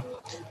 maybe about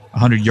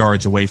 100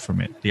 yards away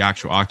from it, the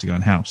actual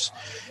Octagon House.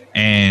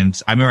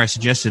 And I remember I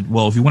suggested,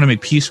 well, if you want to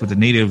make peace with the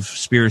native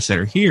spirits that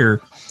are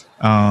here,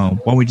 why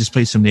don't we just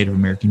play some Native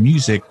American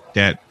music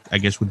that I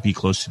guess would be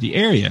close to the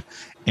area?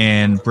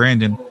 And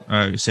Brandon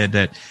said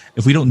that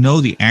if we don't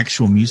know the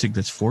actual music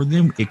that's for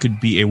them, it could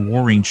be a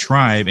warring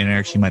tribe and it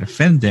actually might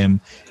offend them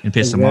and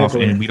piss them off,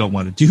 and we don't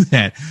want to do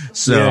that.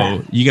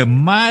 So you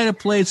might have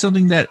played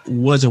something that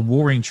was a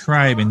warring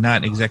tribe and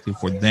not exactly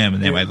for them,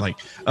 and they might like,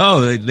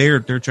 oh,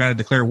 they're trying to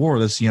declare war.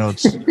 Let's get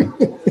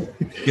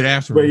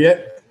after but them.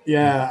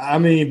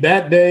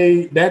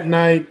 That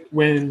night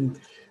when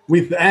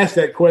we asked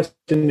that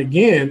question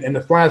again and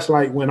the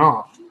flashlight went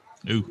off,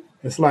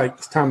 it's like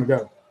it's time to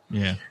go.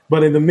 Yeah.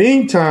 But in the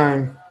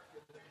meantime,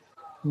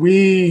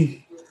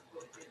 we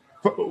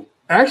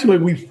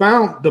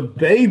found the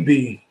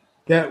baby,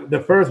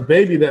 the first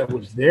baby that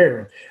was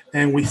there,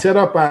 and we set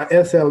up our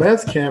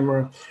SLS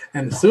camera.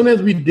 And as soon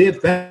as we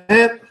did that,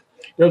 there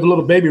was a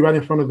little baby right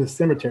in front of the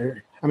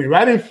cemetery.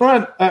 Right in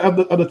front of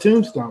the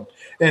tombstone,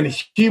 and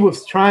she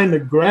was trying to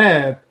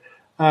grab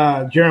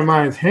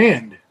Jeremiah's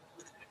hand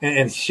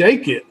and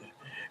shake it.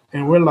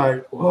 And we're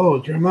like, "Whoa,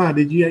 Jeremiah,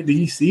 did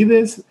you see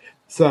this?"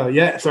 So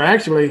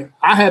actually,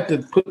 I had to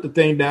put the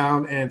thing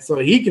down, and so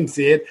he can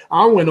see it.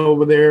 I went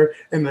over there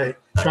and they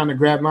trying to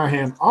grab my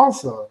hand.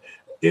 Also,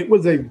 it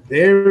was a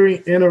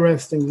very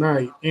interesting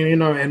night,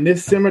 and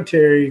this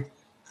cemetery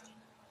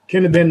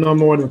can have been no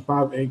more than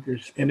 5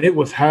 acres, and it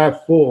was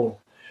half full.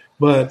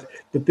 But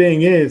the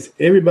thing is,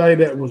 everybody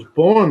that was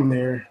born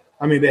there,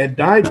 that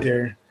died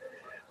there,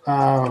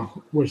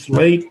 was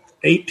late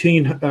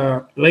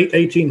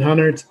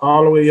 1800s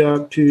all the way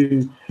up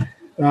to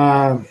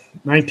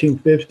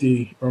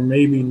 1950 or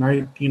maybe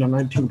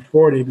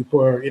 1940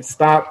 before it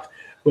stopped.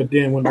 But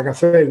then when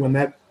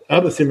that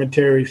other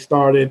cemetery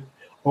started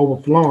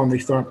overflowing, they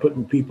started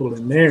putting people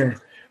in there.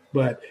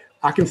 But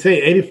I can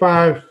say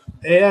 85.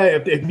 Yeah,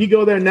 if you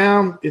go there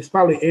now, it's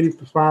probably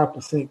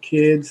 85%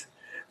 kids.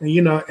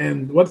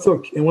 And what's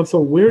so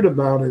weird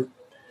about it,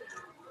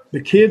 the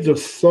kids are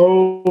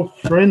so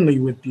friendly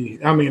with you.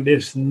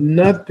 There's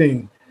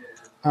nothing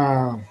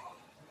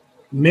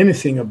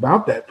menacing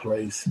about that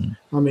place.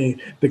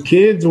 The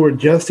kids were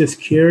just as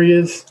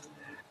curious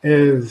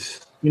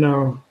as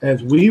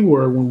we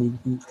were when we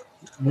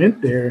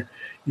went there.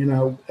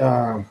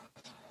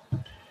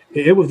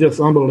 It was just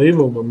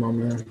unbelievable, my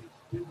man.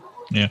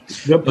 Yeah,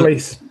 good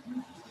place.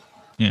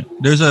 Yeah,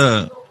 there's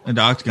in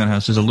the Octagon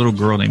House, there's a little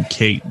girl named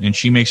Kate, and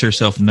she makes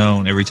herself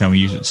known every time we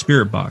use the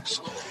spirit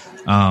box.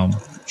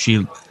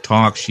 She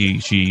talks.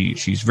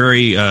 She's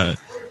very.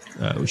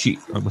 What's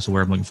the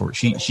word I'm looking for?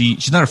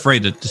 She's not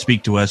afraid to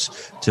speak to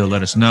us, to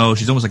let us know.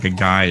 She's almost like a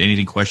guide.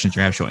 Anything questions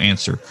you have, she'll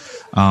answer.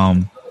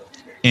 And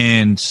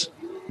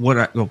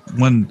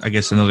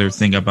another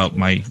thing about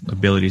my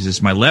abilities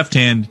is my left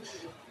hand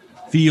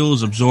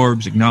feels,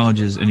 absorbs,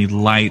 acknowledges any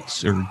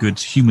lights or good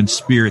human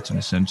spirits in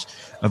a sense.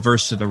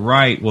 Versus the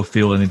right will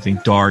feel anything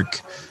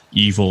dark,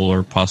 evil,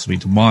 or possibly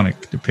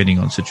demonic, depending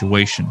on the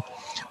situation.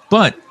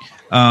 But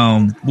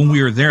when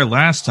we were there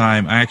last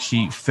time, I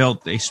actually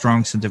felt a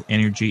strong sense of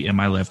energy in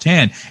my left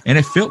hand, and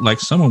it felt like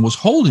someone was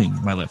holding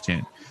my left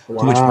hand.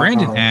 Wow. To which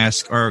Brandon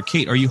asked,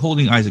 Kate, are you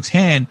holding Isaac's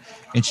hand?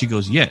 And she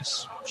goes,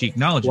 yes. She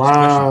acknowledges the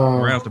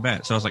question right off the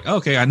bat. So I was like,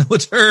 okay, I know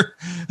it's her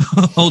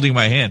holding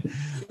my hand.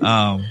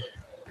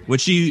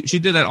 Which she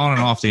did that on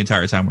and off the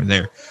entire time we're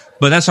there.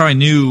 But that's how I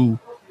knew,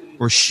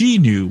 or she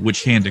knew,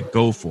 which hand to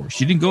go for.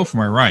 She didn't go for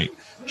my right.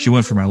 She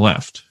went for my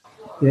left.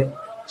 Yeah.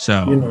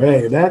 So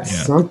hey,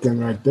 that's something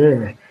right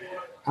there.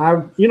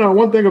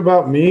 One thing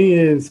about me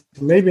is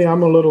maybe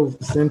I'm a little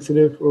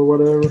sensitive or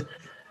whatever.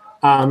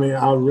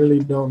 I really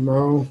don't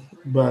know,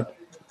 but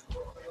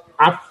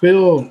I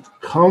feel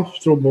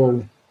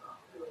comfortable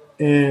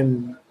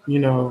in,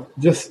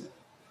 just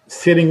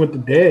sitting with the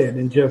dead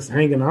and just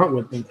hanging out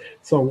with them.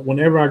 So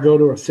whenever I go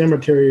to a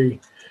cemetery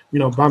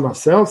by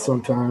myself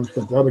sometimes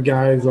because the other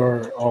guys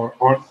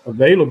aren't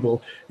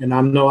available, and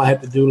I know I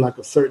have to do like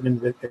a certain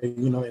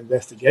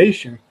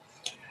investigation.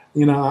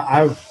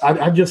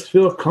 I just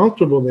feel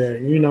comfortable there.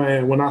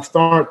 And when I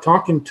start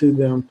talking to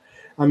them,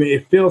 I mean,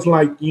 it feels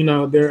like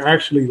they're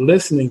actually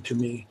listening to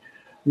me,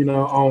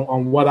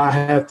 on what I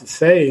have to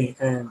say.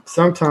 And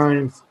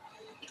sometimes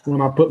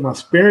when I put my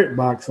spirit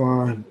box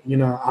on,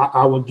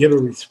 I will get a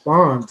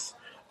response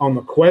on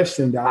the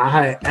question that I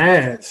had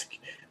asked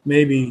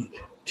maybe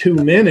 2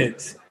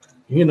 minutes,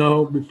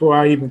 before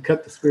I even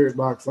cut the spirit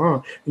box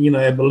on.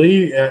 I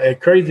believe, as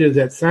crazy as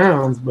that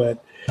sounds,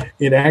 but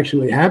it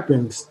actually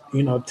happens,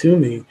 to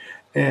me.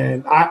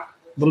 And I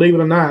believe it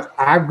or not,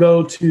 I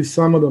go to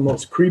some of the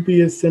most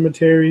creepiest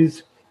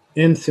cemeteries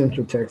in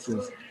Central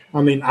Texas.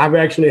 I mean, I've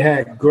actually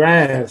had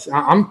grass.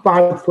 I'm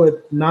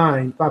 5'9",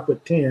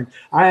 5'10".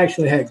 I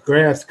actually had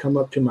grass come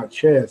up to my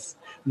chest,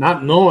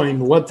 not knowing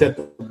what's at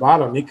the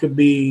bottom. It could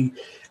be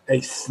a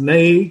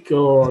snake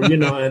or,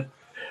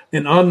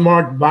 an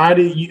unmarked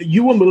body.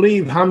 You wouldn't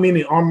believe how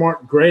many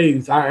unmarked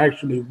graves I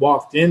actually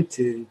walked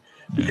into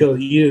because,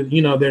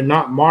 they're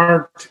not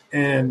marked.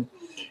 And,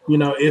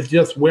 it's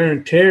just wear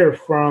and tear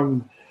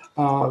from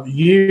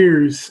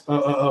years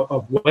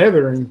of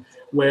weathering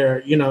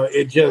where,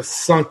 it just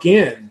sunk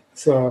in.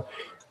 So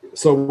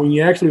when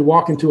you actually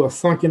walk into a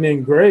sunken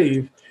in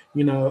grave,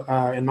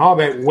 and all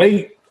that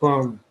weight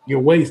from your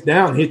waist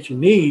down hit your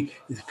knee,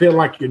 you feel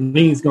like your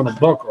knee's going to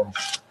buckle.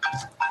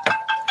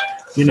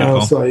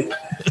 So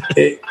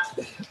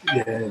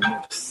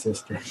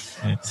sister.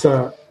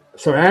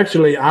 So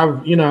actually,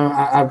 I've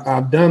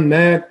done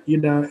that,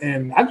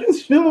 and I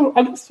just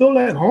feel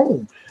at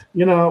home,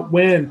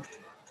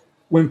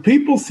 when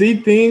people see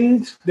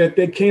things that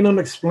they can't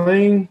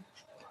explain.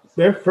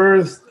 Their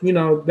first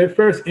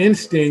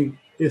instinct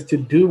is to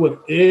do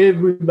what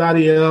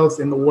everybody else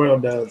in the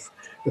world does,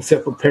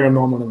 except for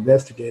paranormal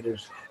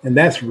investigators, and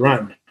that's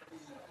run.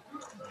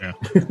 Yeah.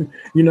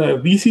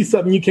 If you see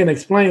something you can't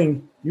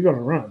explain, you're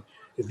gonna run.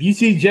 If you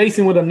see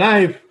Jason with a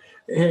knife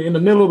in the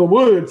middle of the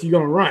woods, you're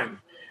gonna run.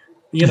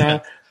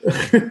 Well,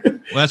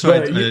 that's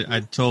why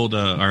I told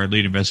our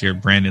lead investigator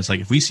Brandon. It's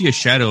like if we see a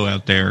shadow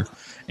out there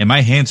and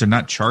my hands are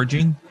not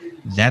charging,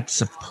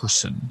 that's a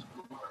person.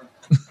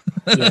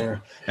 Yeah.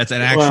 That's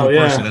an actual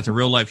person. That's a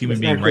real life human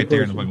being right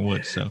there in the fucking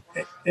woods. So,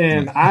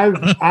 and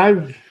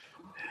I've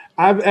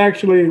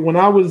actually, when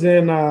I was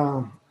in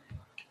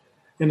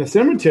the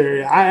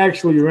cemetery, I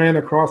actually ran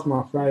across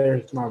my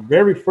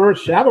very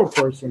first shadow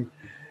person,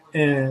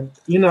 and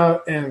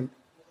and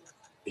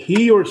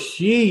he or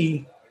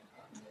she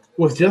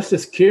was just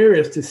as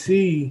curious to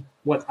see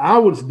what I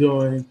was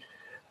doing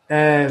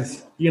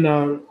as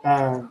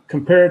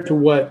compared to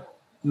what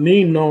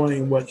me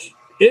knowing what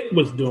it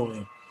was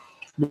doing.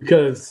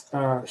 Because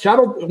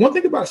one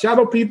thing about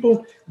shadow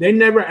people, they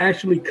never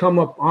actually come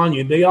up on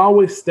you. They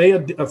always stay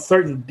a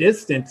certain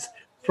distance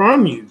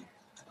from you,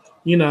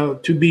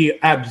 to be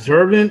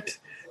observant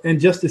and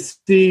just to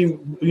see,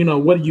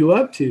 what are you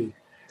up to.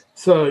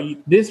 So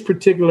this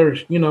particular,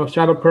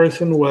 shadow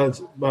person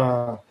was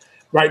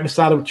right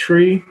beside a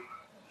tree,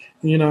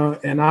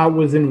 and I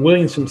was in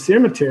Williamson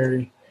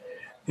Cemetery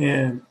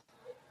and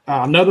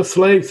another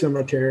slave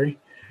cemetery.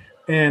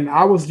 And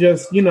I was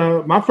just,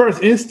 my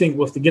first instinct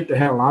was to get the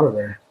hell out of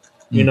there.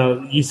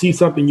 You see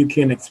something you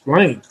can't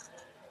explain,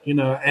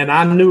 and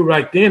I knew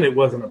right then it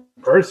wasn't a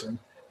person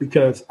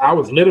because I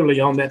was literally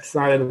on that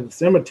side of the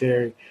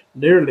cemetery,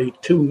 literally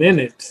 2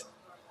 minutes.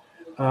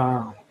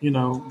 I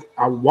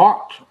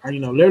walked,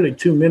 literally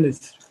 2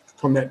 minutes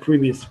from that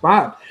previous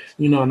spot,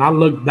 and I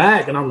looked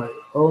back and I'm like,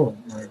 oh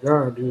my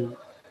God, dude,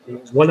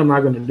 what am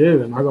I going to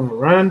do? Am I going to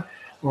run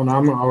or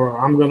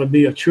I'm going to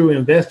be a true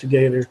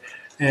investigator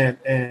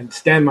and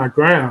stand my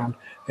ground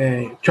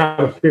and try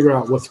to figure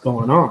out what's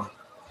going on?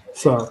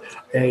 So,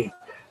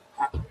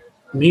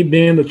 me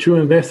being the true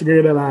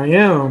investigator that I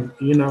am,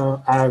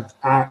 I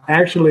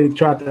actually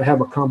tried to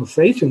have a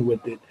conversation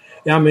with it.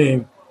 I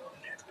mean,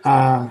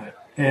 and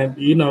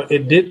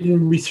it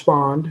didn't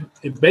respond.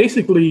 It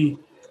basically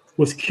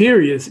was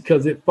curious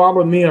because it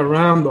followed me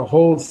around the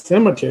whole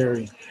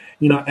cemetery,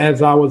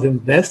 as I was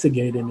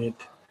investigating it,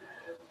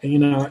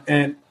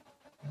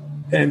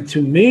 and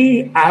to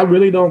me, I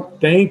really don't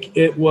think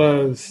it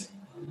was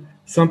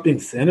something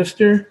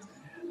sinister.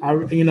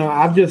 I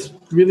just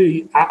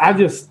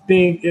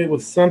think it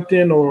was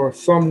something or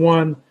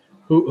someone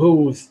who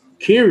was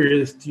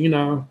curious,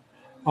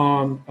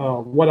 on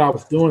what I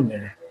was doing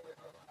there.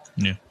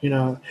 Yeah.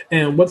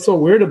 And what's so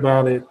weird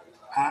about it,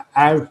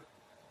 I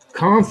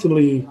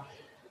constantly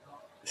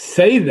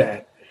say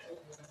that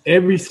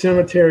every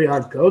cemetery I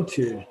go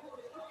to,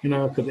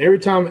 because every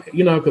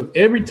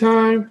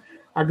time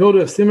I go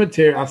to a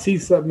cemetery, I see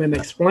something and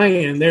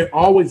explain, and they're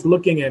always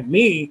looking at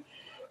me,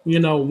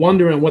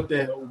 wondering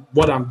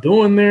what I'm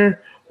doing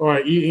there, or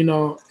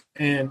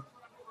and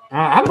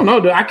I don't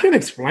know, I can't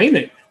explain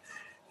it.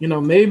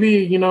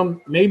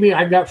 Maybe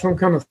I got some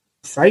kind of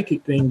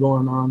psychic thing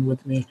going on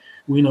with me,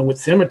 with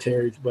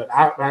cemeteries, but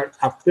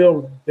I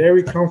feel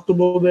very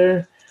comfortable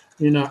there,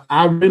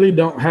 I really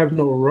don't have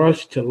no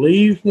rush to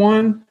leave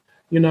one.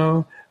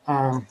 I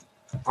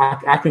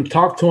can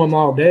talk to them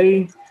all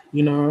day,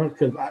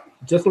 because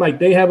just like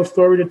they have a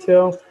story to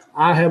tell,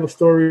 I have a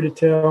story to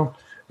tell,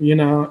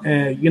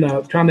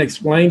 and, trying to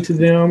explain to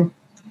them,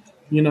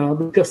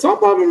 because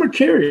some of them are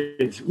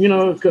curious,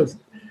 because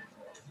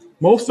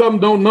most of them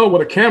don't know what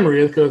a camera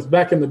is, because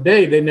back in the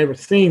day, they never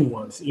seen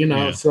one,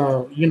 Yeah.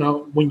 So,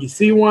 when you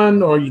see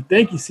one or you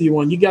think you see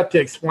one, you got to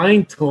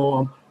explain to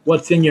them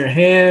what's in your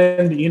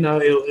hand,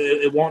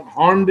 it won't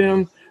harm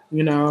them,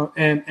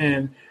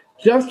 and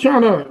just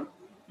trying to,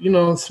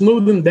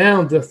 smooth them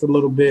down just a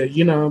little bit,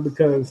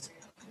 because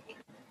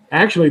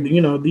actually,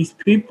 these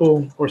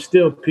people are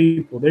still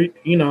people. They're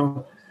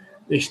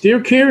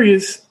still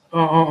curious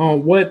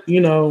on what,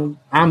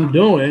 I'm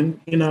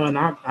doing, and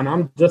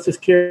I'm just as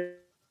curious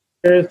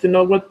to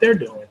know what they're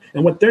doing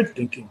and what they're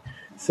thinking.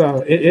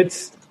 So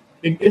it's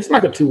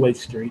like a two-way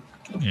street.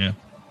 Yeah.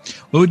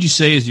 What would you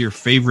say is your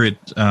favorite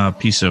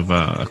piece of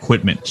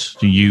equipment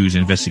to use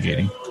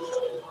investigating?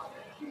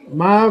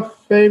 My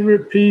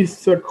favorite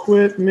piece of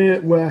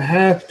equipment will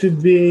have to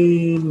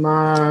be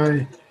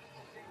my,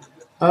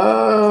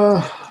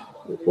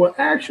 well,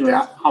 actually,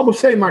 I would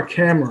say my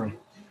camera.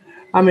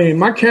 I mean,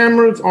 my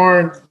cameras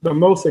aren't the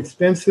most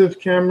expensive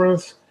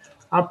cameras.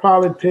 I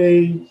probably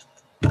pay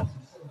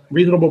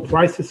reasonable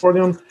prices for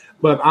them,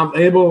 but I'm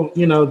able,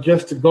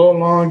 just to go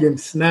along and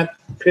snap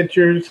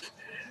pictures,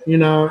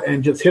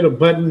 and just hit a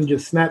button and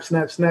just snap,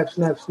 snap, snap,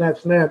 snap, snap,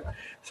 snap.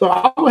 So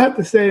I would have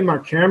to say my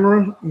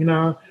camera,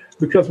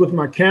 because with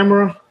my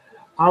camera,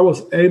 I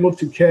was able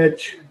to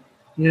catch,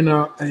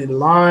 a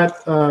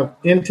lot of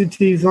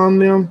entities on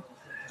them.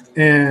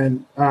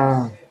 And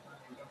yeah,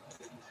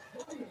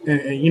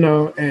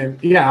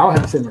 I'll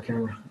have to say my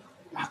camera,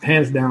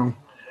 hands down.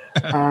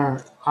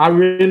 I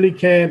really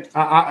can't.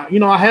 I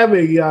have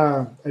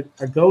a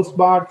ghost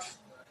box,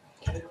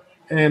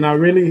 and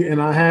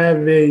I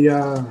have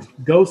a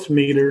ghost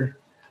meter.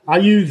 I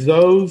use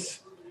those,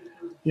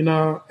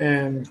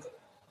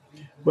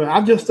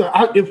 but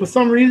if for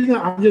some reason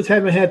I just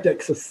haven't had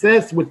that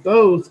success with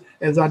those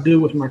as I do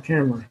with my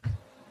camera.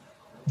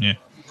 Yeah.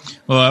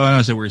 Well, I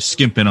know that we're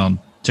skimping on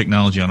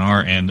technology on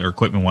our end, or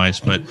equipment wise,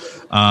 but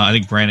I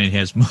think Brandon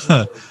has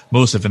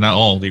most of it, not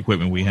all the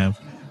equipment we have.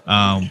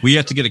 We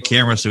have to get a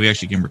camera so we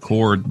actually can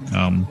record.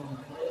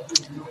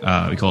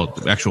 We call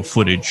it actual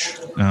footage,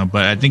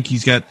 but I think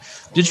he's got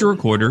digital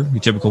recorder, the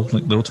typical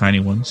little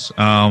tiny ones,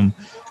 a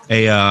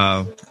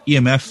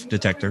EMF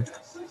detector.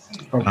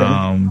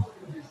 Okay.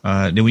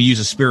 Then we use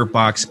a Spirit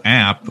Box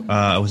app.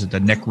 Was it the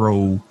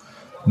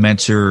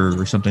Necromancer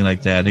or something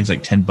like that? I think it's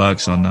like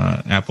 $10 on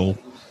Apple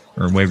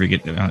or wherever you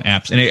get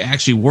apps, and it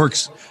actually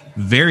works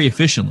very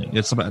efficiently.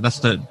 That's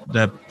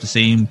the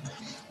same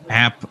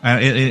app. I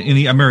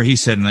remember he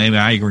said, and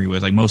I agree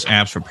with, like most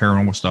apps for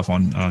paranormal stuff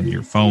on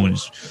your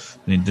phones,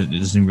 it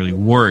doesn't really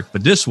work.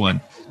 But this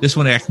one, it's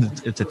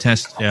a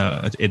test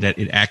that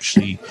it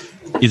actually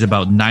is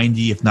about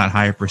 90, if not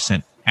higher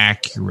percent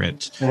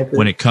accurate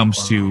when it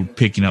comes to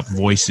picking up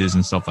voices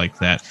and stuff like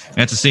that. And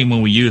that's the same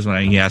one we use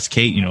when he asked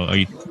Kate, are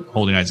you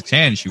holding Isaac's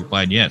hand? She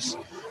replied, yes.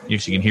 You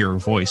actually can hear her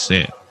voice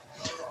say it.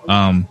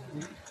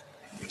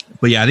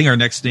 But yeah, I think our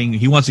next thing,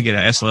 he wants to get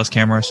an SLS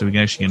camera so we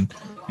can actually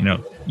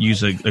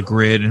use a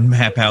grid and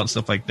map out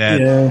stuff like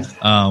that. Yeah.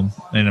 And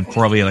then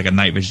probably like a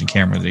night vision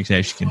camera that they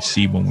actually can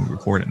see when we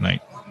record at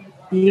night.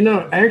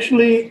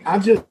 Actually, I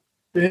just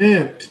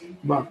spent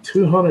about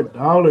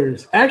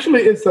 $200.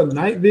 Actually, it's a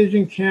night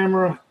vision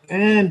camera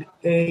and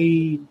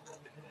a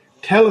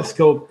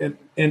telescope, and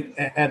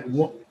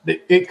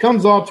it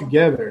comes all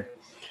together.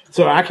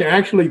 So I can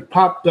actually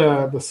pop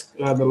the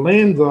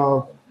lens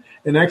off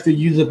and actually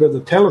use it as a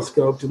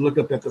telescope to look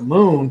up at the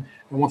moon.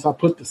 And once I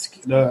put the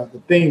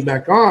thing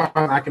back on,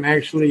 I can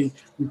actually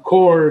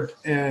record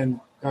and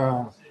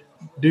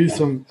do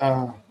some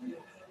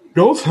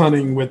ghost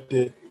hunting with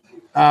it.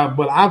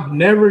 But I've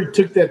never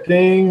took that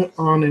thing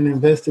on an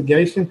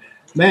investigation.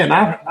 Man,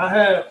 I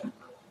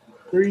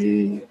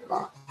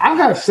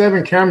have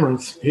 7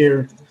 cameras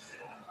here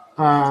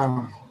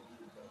for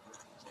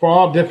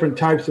all different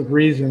types of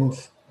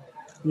reasons.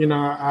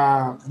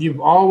 You've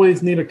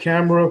always need a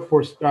camera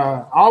for.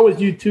 I always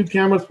use 2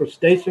 cameras for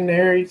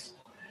stationaries.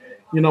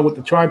 With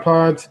the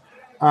tripods.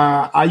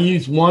 I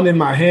use one in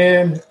my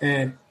hand,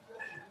 and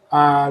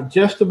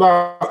just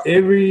about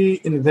every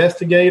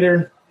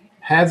investigator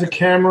has a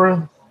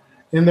camera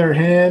in their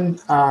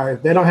hand.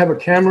 If they don't have a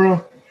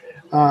camera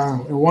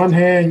in one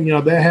hand,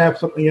 they have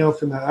something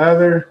else in the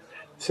other.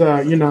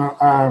 So,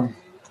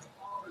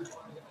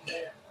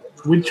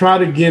 we try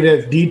to get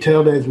as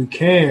detailed as we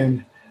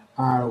can.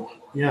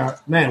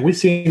 Man, we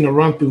seem to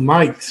run through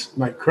mics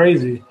like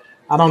crazy.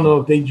 I don't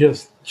know if they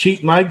just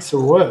cheat mics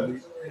or what.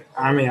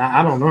 I mean,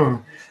 I don't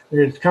know.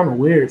 It's kind of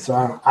weird.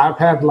 So I've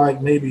had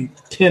like maybe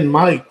 10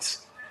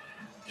 mics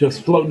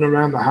just floating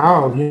around the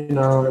house.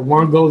 If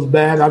one goes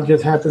bad, I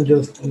just happen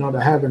to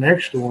have an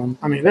extra one.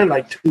 I mean, they're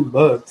like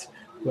 $2,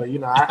 but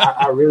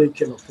I really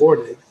can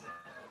afford it.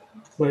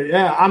 But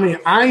yeah, I mean,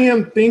 I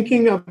am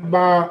thinking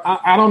about.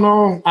 I don't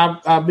know.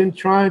 I've been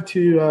trying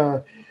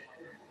to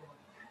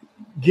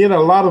get a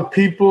lot of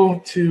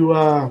people to.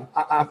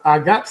 I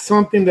got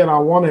something that I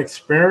want to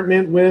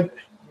experiment with.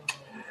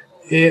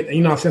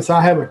 It, since I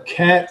have a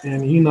cat,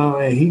 and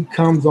and he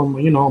comes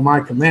on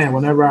my command.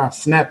 Whenever I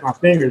snap my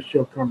fingers,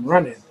 she'll come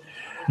running.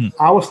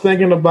 I was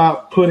thinking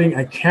about putting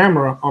a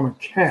camera on a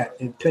cat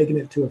and taking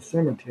it to a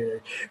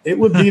cemetery. It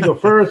would be the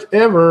first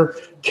ever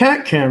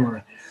cat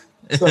camera.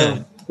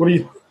 So, what do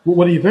you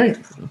think?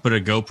 Put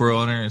a GoPro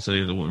on her so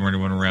you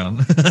run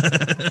around.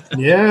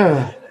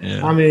 Yeah.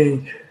 I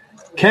mean,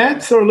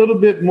 cats are a little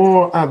bit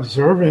more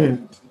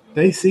observant.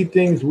 They see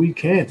things we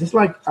can't. Just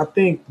like I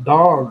think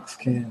dogs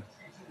can.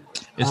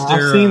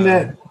 I've seen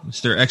that.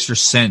 It's their extra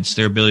sense,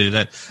 their ability to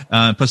that.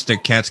 Plus, their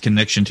cat's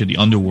connection to the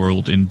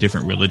underworld in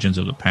different religions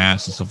of the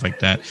past and stuff like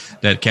that.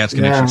 That cats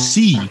can actually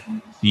see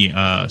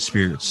the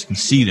spirits, can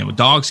see them.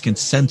 Dogs can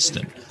sense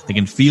them. They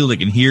can feel, they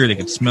can hear, they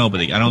can smell,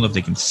 but I don't know if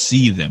they can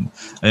see them.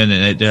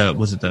 And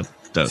was it the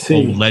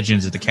old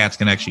legends that the cats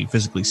can actually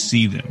physically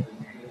see them?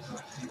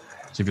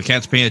 So if your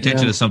cat's paying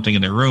attention to something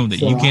in their room that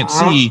you can't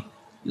see,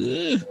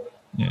 yeah.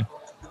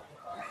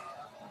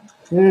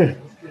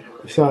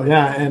 So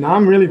and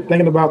I'm really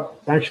thinking about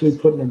actually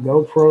putting a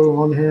GoPro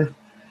on her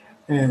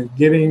and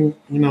getting,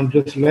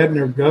 just letting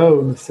her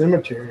go in the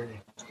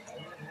cemetery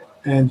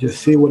and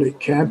just see what it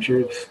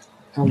captures.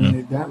 I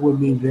mean, that would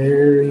be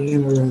very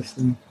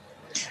interesting.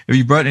 Have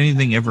you brought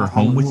anything ever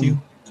home with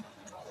you?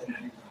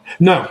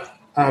 No.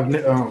 My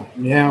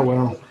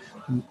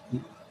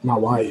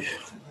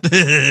wife.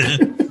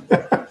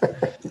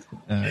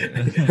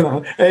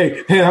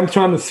 Hey, I'm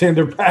trying to send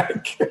her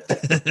back.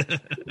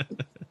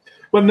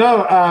 But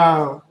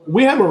no,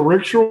 we have a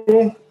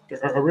ritual.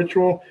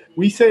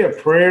 We say a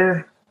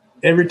prayer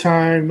every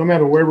time, no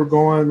matter where we're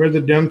going,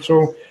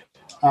 residential,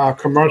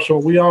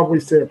 commercial. We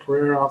always say a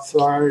prayer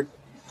outside,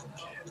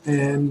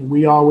 and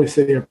we always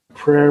say a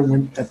prayer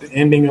at the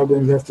ending of the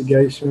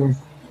investigation.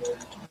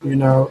 And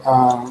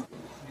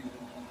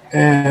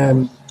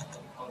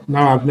no,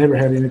 I've never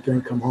had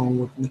anything come home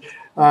with me.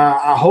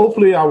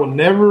 Hopefully, I will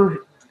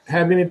never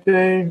have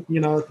anything.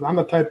 'Cause I'm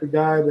the type of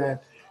guy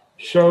that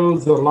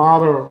shows a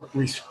lot of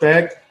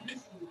respect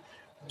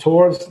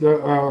towards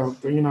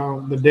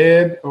the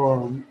dead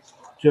or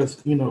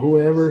just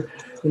whoever.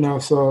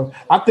 So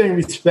I think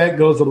respect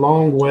goes a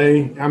long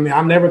way. I mean,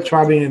 I never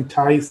try to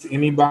entice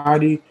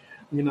anybody,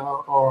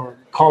 or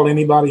call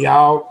anybody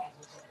out,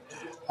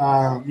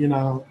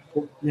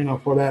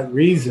 for that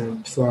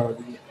reason. So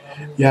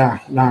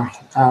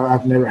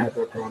I've never had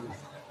that problem.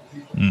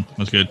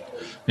 That's good.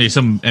 Hey,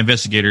 some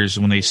investigators,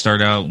 when they start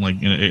out,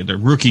 the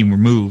rookie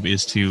move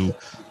is to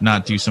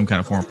not do some kind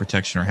of form of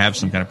protection or have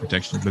some kind of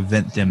protection to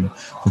prevent them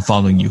from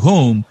following you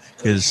home.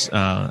 Because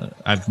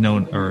I've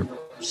known or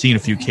seen a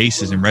few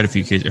cases and read a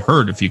few cases,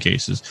 heard a few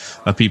cases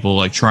of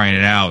people trying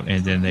it out,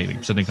 and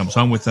then something comes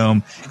home with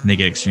them, and they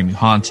get extremely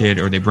haunted,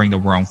 or they bring the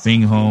wrong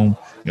thing home,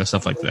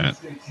 stuff like that.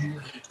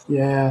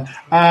 Yeah.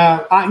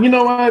 You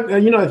know what?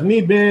 As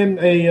me being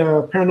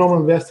a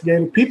paranormal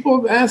investigator,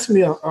 people have asked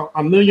me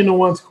a million and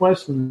one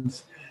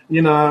questions.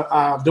 Do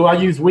I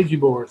use Ouija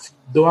boards?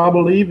 Do I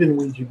believe in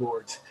Ouija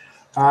boards?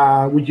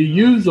 Would you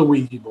use a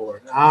Ouija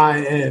board?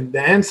 And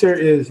the answer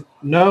is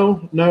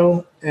no,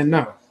 and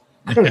no.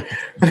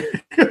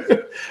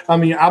 I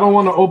mean, I don't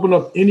want to open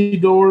up any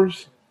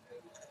doors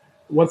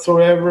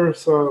whatsoever.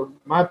 So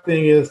my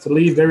thing is to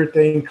leave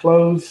everything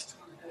closed.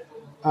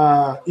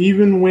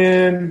 Even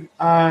when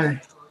I,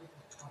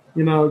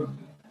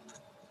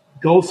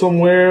 go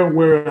somewhere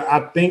where I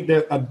think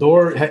that a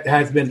door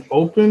has been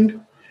opened,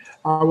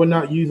 I would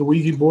not use a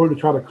Ouija board to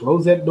try to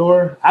close that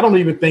door. I don't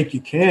even think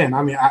you can.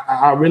 I mean,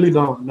 I really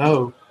don't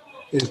know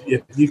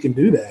if you can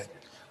do that.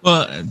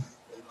 Well,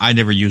 I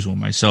never use one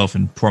myself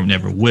and probably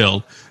never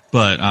will,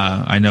 but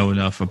I know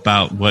enough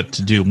about what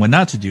to do and what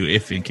not to do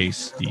if in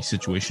case the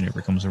situation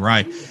ever comes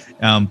awry.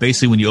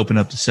 Basically, when you open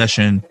up the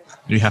session,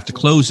 you have to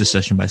close the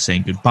session by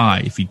saying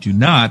goodbye. If you do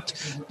not,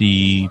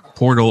 the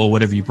portal or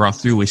whatever you brought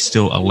through is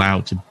still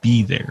allowed to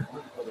be there.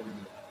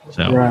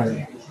 So,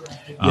 right.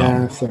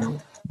 Yeah.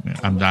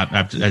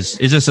 It's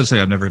just something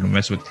I've never going to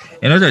mess with.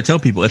 And as I tell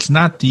people, it's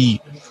not the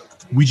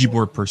Ouija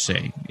board per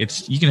se.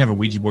 You can have a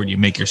Ouija board you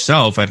make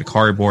yourself at a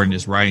cardboard and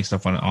just writing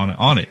stuff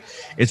on it.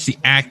 It's the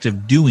act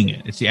of doing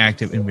it. It's the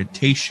act of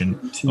invitation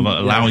of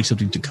allowing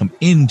something to come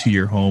into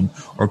your home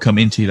or come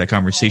into that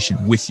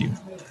conversation with you.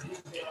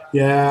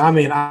 Yeah, I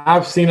mean,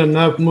 I've seen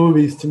enough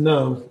movies to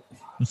know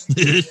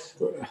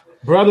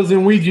brothers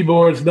and Ouija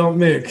boards don't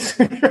mix.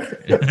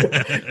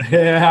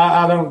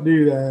 Yeah, I don't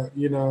do that.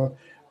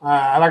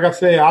 Like I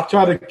say, I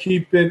try to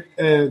keep it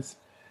as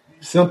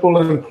simple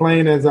and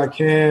plain as I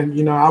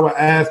can. I would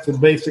ask the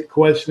basic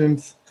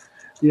questions.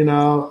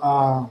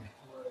 I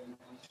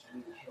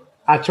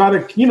try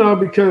to,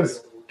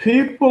 because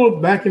people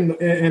back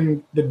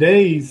in the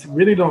days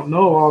really don't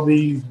know all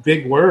these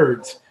big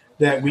words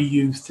that we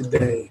use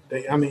today.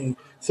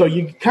 So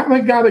you kind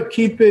of got to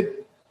keep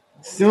it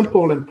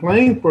simple and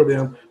plain for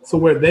them so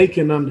where they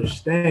can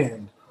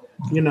understand.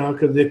 You know,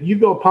 because if you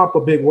go pop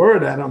a big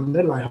word at them,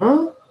 they're like,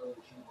 huh?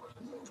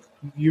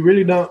 You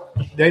really don't,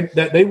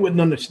 they wouldn't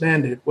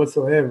understand it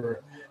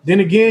whatsoever. Then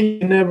again,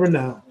 you never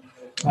know.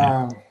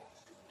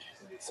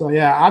 So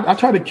yeah, I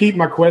try to keep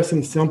my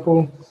questions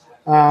simple.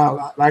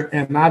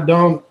 And I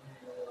don't,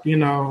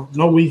 no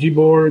Ouija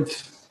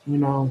boards,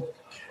 no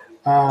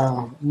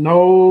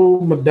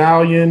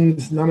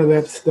medallions, none of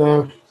that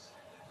stuff,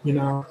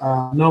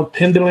 no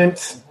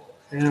pendulums.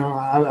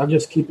 I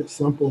just keep it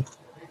simple.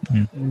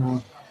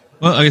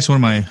 Well, I guess one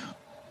of my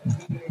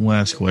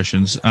last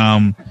questions,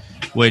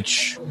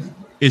 which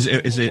is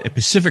a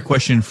specific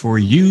question for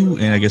you,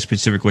 and I guess a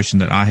specific question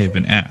that I have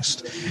been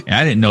asked. And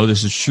I didn't know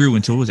this is true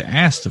until it was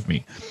asked of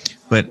me.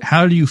 But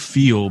how do you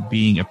feel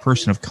being a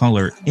person of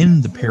color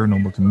in the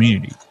paranormal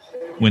community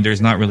when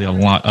there's not really a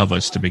lot of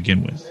us to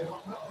begin with?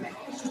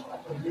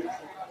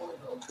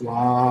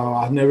 Wow,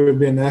 I've never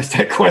been asked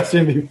that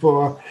question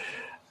before.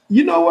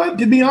 You know what?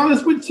 To be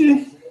honest with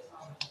you,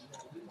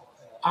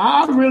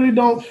 I really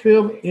don't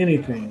feel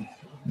anything.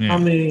 Yeah. I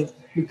mean,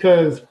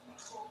 because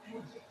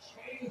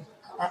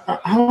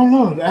I don't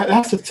know.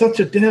 That's such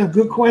a damn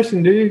good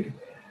question, dude.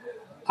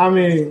 I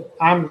mean,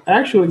 I'm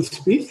actually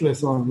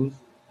speechless on it.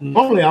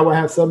 Normally, I would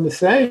have something to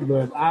say,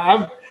 but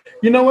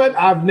you know what?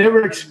 I've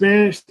never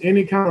experienced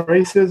any kind of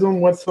racism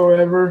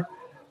whatsoever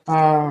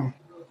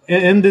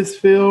in this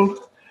field.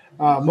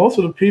 Most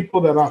of the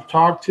people that I've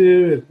talked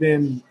to have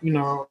been,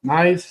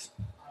 nice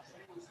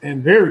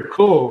and very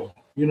cool,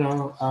 and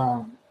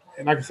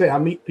like I say, I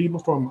meet people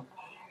from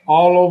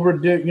all over,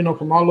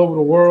 from all over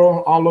the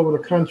world, all over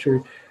the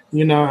country,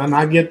 and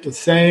I get the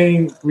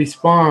same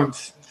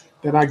response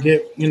that I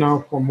get,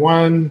 from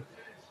one,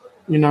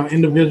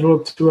 individual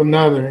to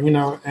another,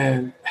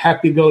 and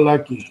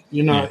happy-go-lucky,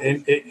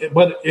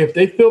 but if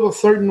they feel a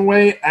certain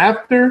way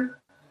after,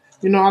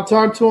 I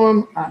talk to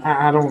them,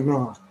 I don't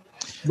know.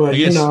 But,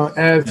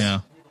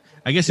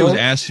 I guess it was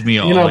asked to me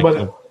a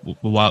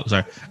while.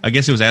 Sorry, I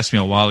guess it was asked me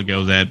a while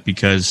ago that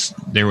because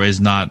there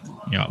was not,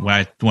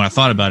 when I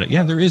thought about it,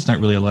 there is not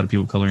really a lot of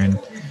people of color in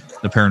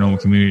the paranormal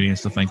community and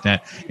stuff like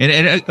that, and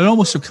it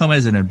almost would come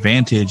as an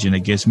advantage and I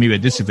guess maybe a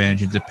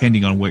disadvantage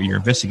depending on what you're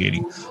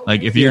investigating.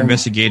 Like if you're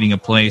investigating a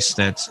place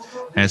that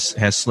has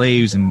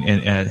slaves and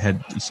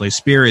had slave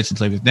spirits and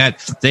stuff like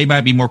that, they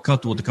might be more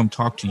comfortable to come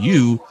talk to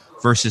you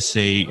versus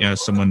say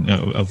someone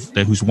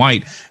who's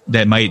white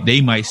that they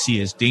might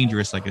see as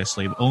dangerous, like a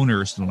slave owner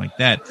or something like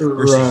that.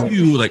 Versus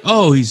you, like,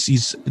 oh,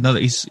 he's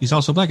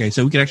also a black guy,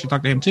 so we could actually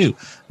talk to him too,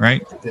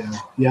 right?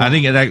 Yeah. I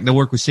think that the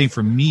work was saying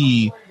for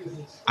me.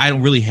 I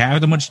don't really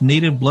have that much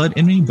native blood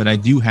in me, but I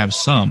do have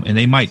some, and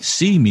they might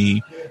see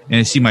me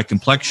and see my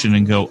complexion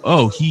and go,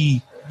 oh,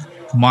 he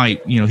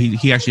might,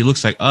 he actually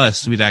looks like us,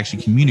 so we'd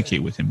actually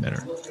communicate with him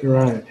better.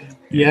 Right.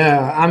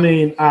 Yeah. I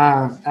mean,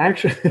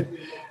 actually.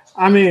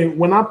 I mean,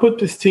 when I put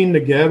this team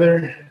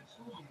together,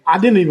 I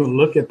didn't even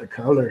look at the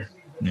color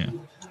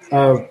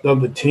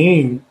of the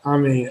team. I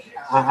mean,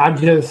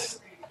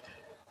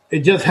 it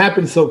just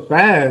happened so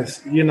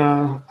fast,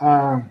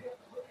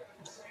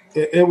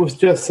 It was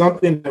just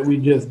something that we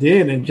just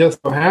did, and just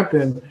so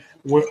happened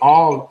we're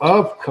all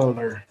of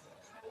color,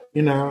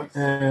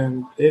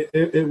 and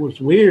it was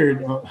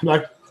weird.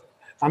 Like,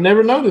 I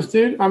never noticed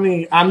it. I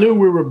mean, I knew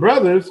we were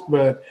brothers,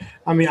 but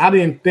I mean, I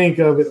didn't think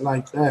of it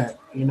like that.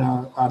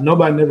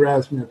 Nobody never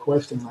asked me a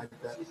question like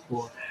that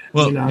before.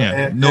 Well,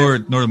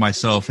 nor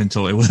myself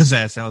until it was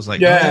asked. I was like,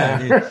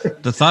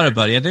 the thought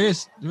about it. Yeah, there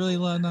is really a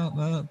lot.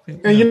 No.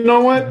 And you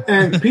know what?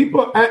 And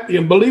people,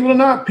 believe it or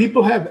not,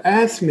 people have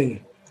asked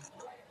me,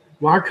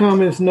 why come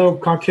there's no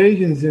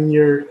Caucasians in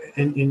your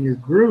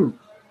group?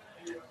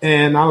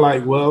 And I'm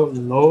like, well,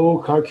 no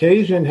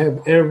Caucasian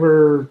have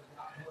ever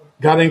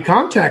got in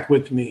contact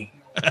with me.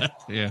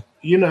 Yeah.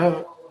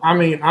 I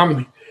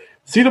mean,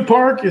 Cedar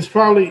Park is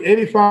probably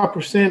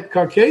 85%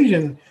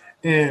 Caucasian,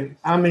 and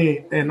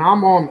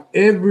I'm on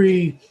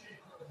every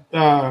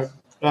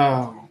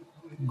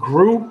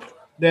group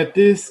that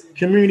this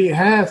community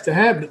has to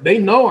have. They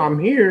know I'm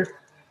here.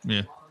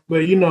 Yeah.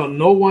 But,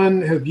 no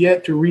one has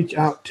yet to reach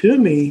out to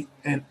me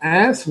and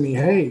ask me,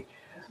 hey,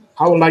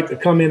 I would like to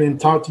come in and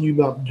talk to you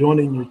about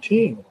joining your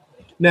team.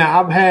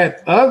 Now, I've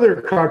had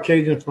other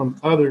Caucasians from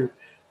other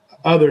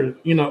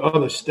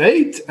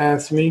states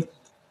ask me,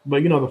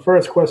 but, the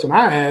first question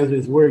I ask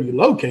is, where are you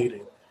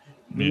located?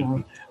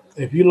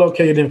 If you're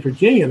located in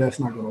Virginia, that's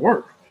not going to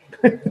work.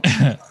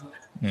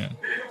 Yeah.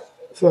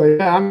 So,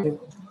 I mean,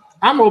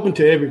 I'm open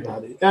to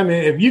everybody. I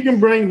mean, if you can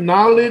bring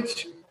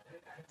knowledge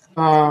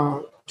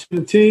to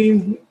the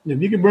team,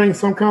 if you can bring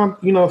some kind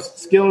of,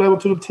 skill level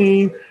to the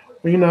team,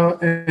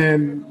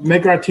 and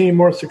make our team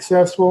more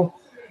successful,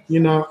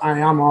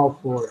 I'm all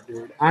for it,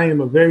 dude. I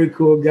am a very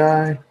cool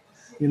guy.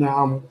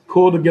 I'm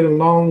cool to get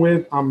along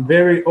with. I'm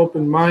very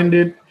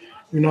open-minded.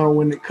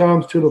 When it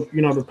comes to the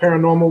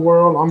paranormal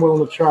world, I'm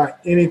willing to try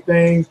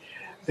anything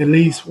at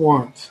least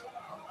once.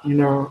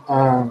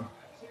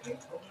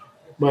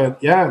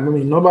 But yeah, I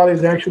mean,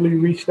 nobody's actually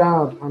reached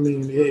out. I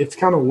mean, it's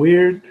kind of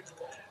weird.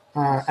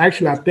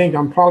 Actually, I think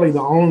I'm probably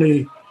the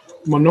only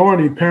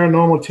minority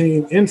paranormal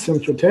team in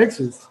Central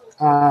Texas.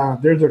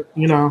 there's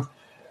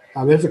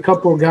a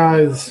couple of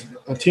guys,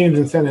 teams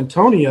in San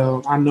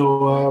Antonio I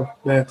know of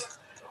that,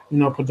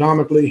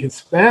 predominantly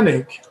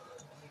Hispanic,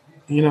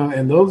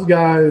 and those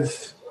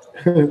guys,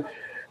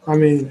 I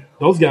mean,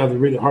 those guys are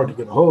really hard to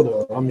get a hold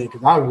of. I mean,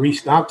 because I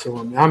reached out to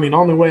them. I mean, the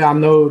only way I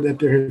know that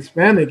they're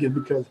Hispanic is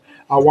because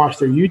I watch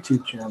their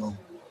YouTube channel.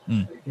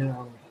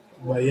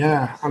 But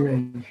yeah, I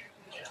mean,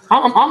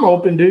 I'm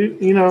open, dude.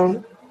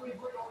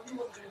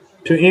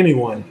 To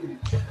anyone.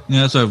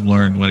 Yeah, that's what I've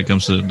learned when it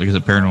comes to the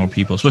paranormal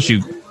people, especially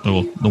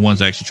the ones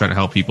that actually try to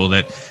help people.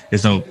 That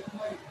there's no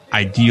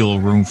ideal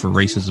room for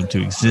racism to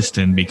exist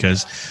in,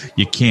 because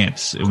you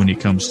can't when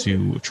it comes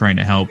to trying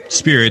to help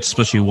spirits,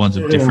 especially ones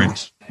of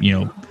different,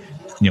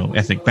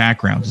 ethnic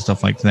backgrounds and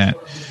stuff like that.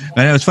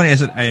 And it was funny. I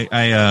said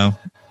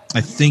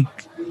I think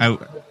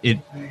it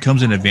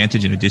comes an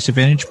advantage and a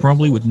disadvantage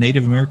probably with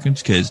Native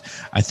Americans, because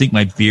I think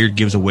my beard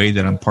gives away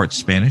that I'm part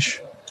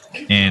Spanish.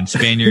 And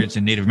Spaniards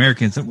and Native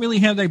Americans don't really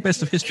have that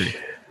best of history.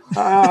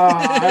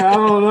 I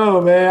don't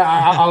know, man.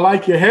 I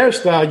like your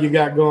hairstyle you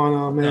got going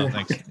on, man. Oh,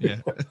 thanks.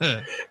 Yeah.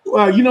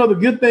 Well, the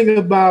good thing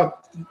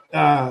about,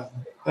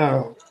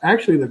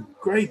 actually the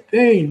great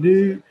thing,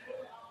 dude,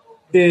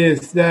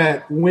 is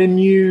that when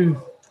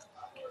you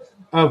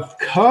of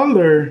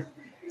color,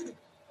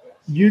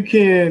 you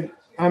can,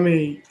 I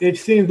mean, it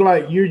seems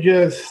like you're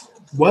just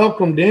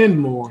welcomed in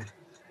more.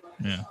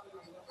 Yeah.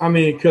 I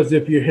mean, because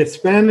if you're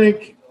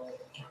Hispanic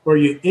or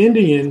you're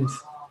Indians,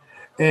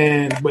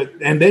 and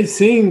they've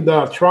seen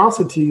the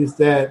atrocities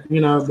that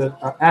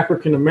the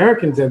African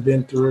Americans have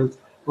been through,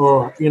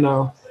 or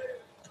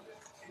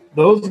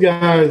those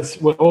guys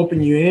will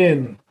open you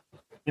in,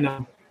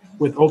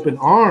 with open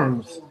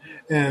arms,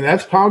 and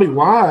that's probably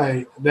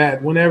why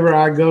that whenever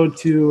I go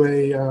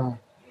to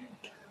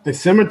a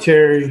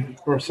cemetery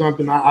or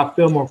something, I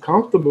feel more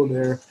comfortable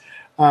there.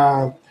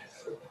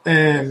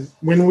 And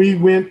when we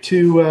went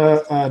to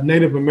a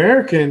Native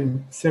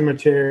American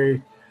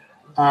cemetery,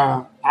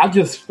 I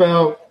just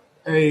felt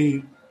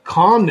a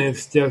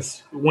calmness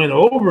just went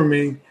over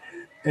me.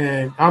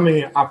 And I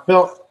mean, I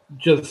felt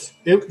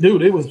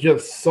it was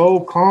just so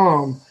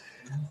calm.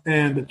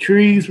 And the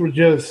trees were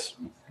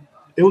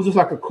it was just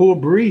like a cool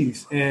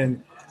breeze.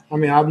 And I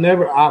mean,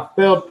 I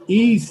felt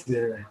ease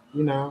there,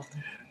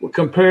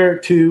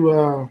 compared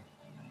to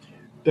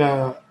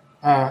the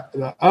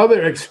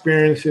other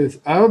experiences,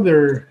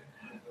 other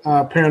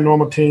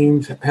paranormal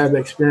teams have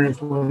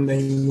experienced when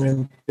they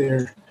went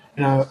there.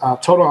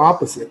 Total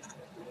opposite.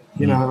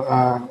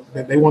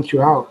 That they want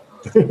you out.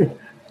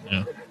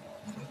 Yeah.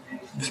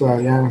 So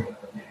yeah.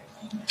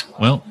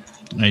 Well,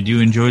 I do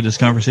enjoy this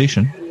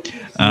conversation.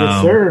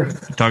 Yes, sir.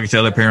 Talking to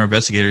other paranormal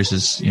investigators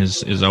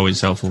is always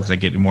helpful, because I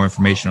get more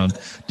information on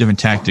different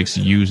tactics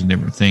to use and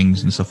different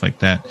things and stuff like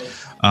that.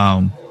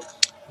 But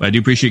I do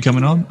appreciate you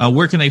coming on.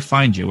 Where can they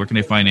find you? Where can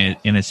they find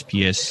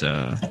NSPS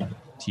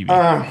TV?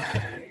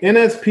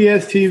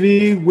 NSPS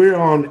TV. We're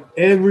on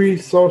every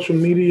social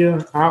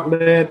media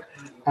outlet.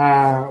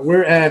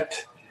 We're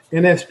at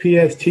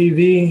NSPS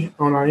TV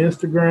on our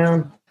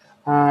Instagram.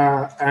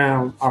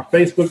 Our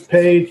Facebook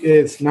page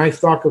is Night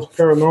Stalkers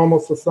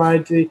Paranormal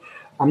Society.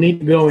 I need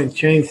to go and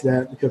change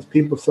that because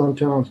people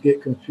sometimes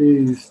get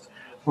confused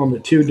on the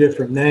two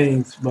different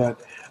names. But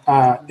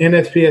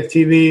NSPS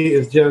TV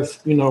is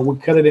just, we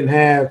cut it in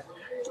half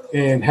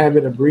and have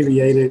it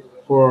abbreviated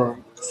for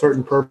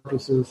certain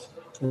purposes.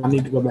 I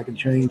need to go back and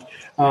change.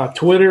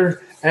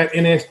 Twitter at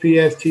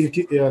NSPS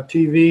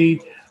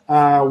TV.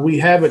 We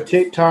have a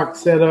TikTok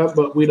set up,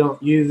 but we don't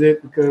use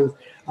it because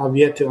I've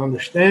yet to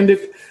understand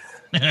it.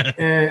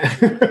 And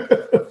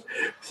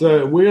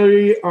so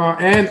we are,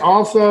 and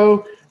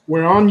also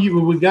we're on.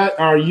 We got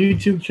our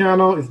YouTube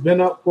channel. It's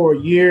been up for a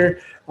year.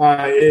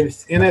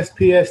 It's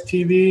NSPS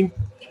TV.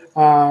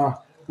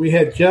 We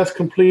had just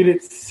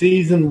completed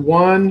season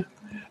 1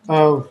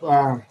 of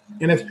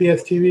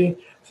NSPS TV.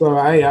 So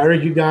I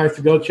urge you guys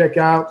to go check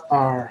out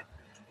all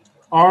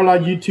our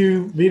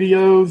YouTube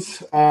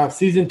videos.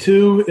 Season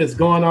 2 is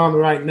going on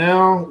right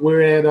now.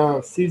 We're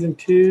at season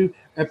 2,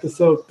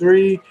 episode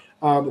 3.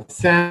 The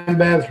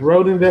Sandbags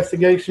Road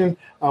investigation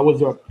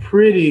was a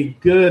pretty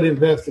good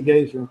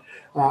investigation.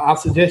 I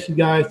suggest you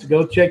guys to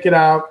go check it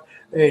out.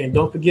 And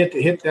don't forget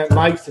to hit that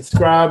like,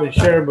 subscribe, and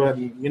share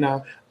button.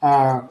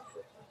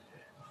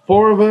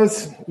 4 of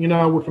us,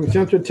 we're from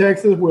Central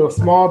Texas. We're a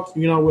small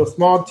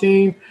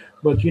team.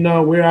 But,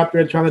 we're out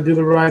there trying to do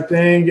the right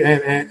thing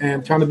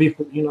and trying to be,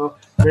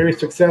 very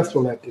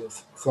successful at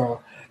this.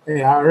 So,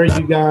 hey, I urge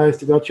you guys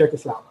to go check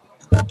us out.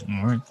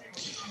 All right.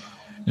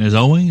 And as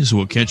always,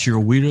 we'll catch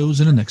your weirdos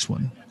in the next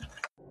one.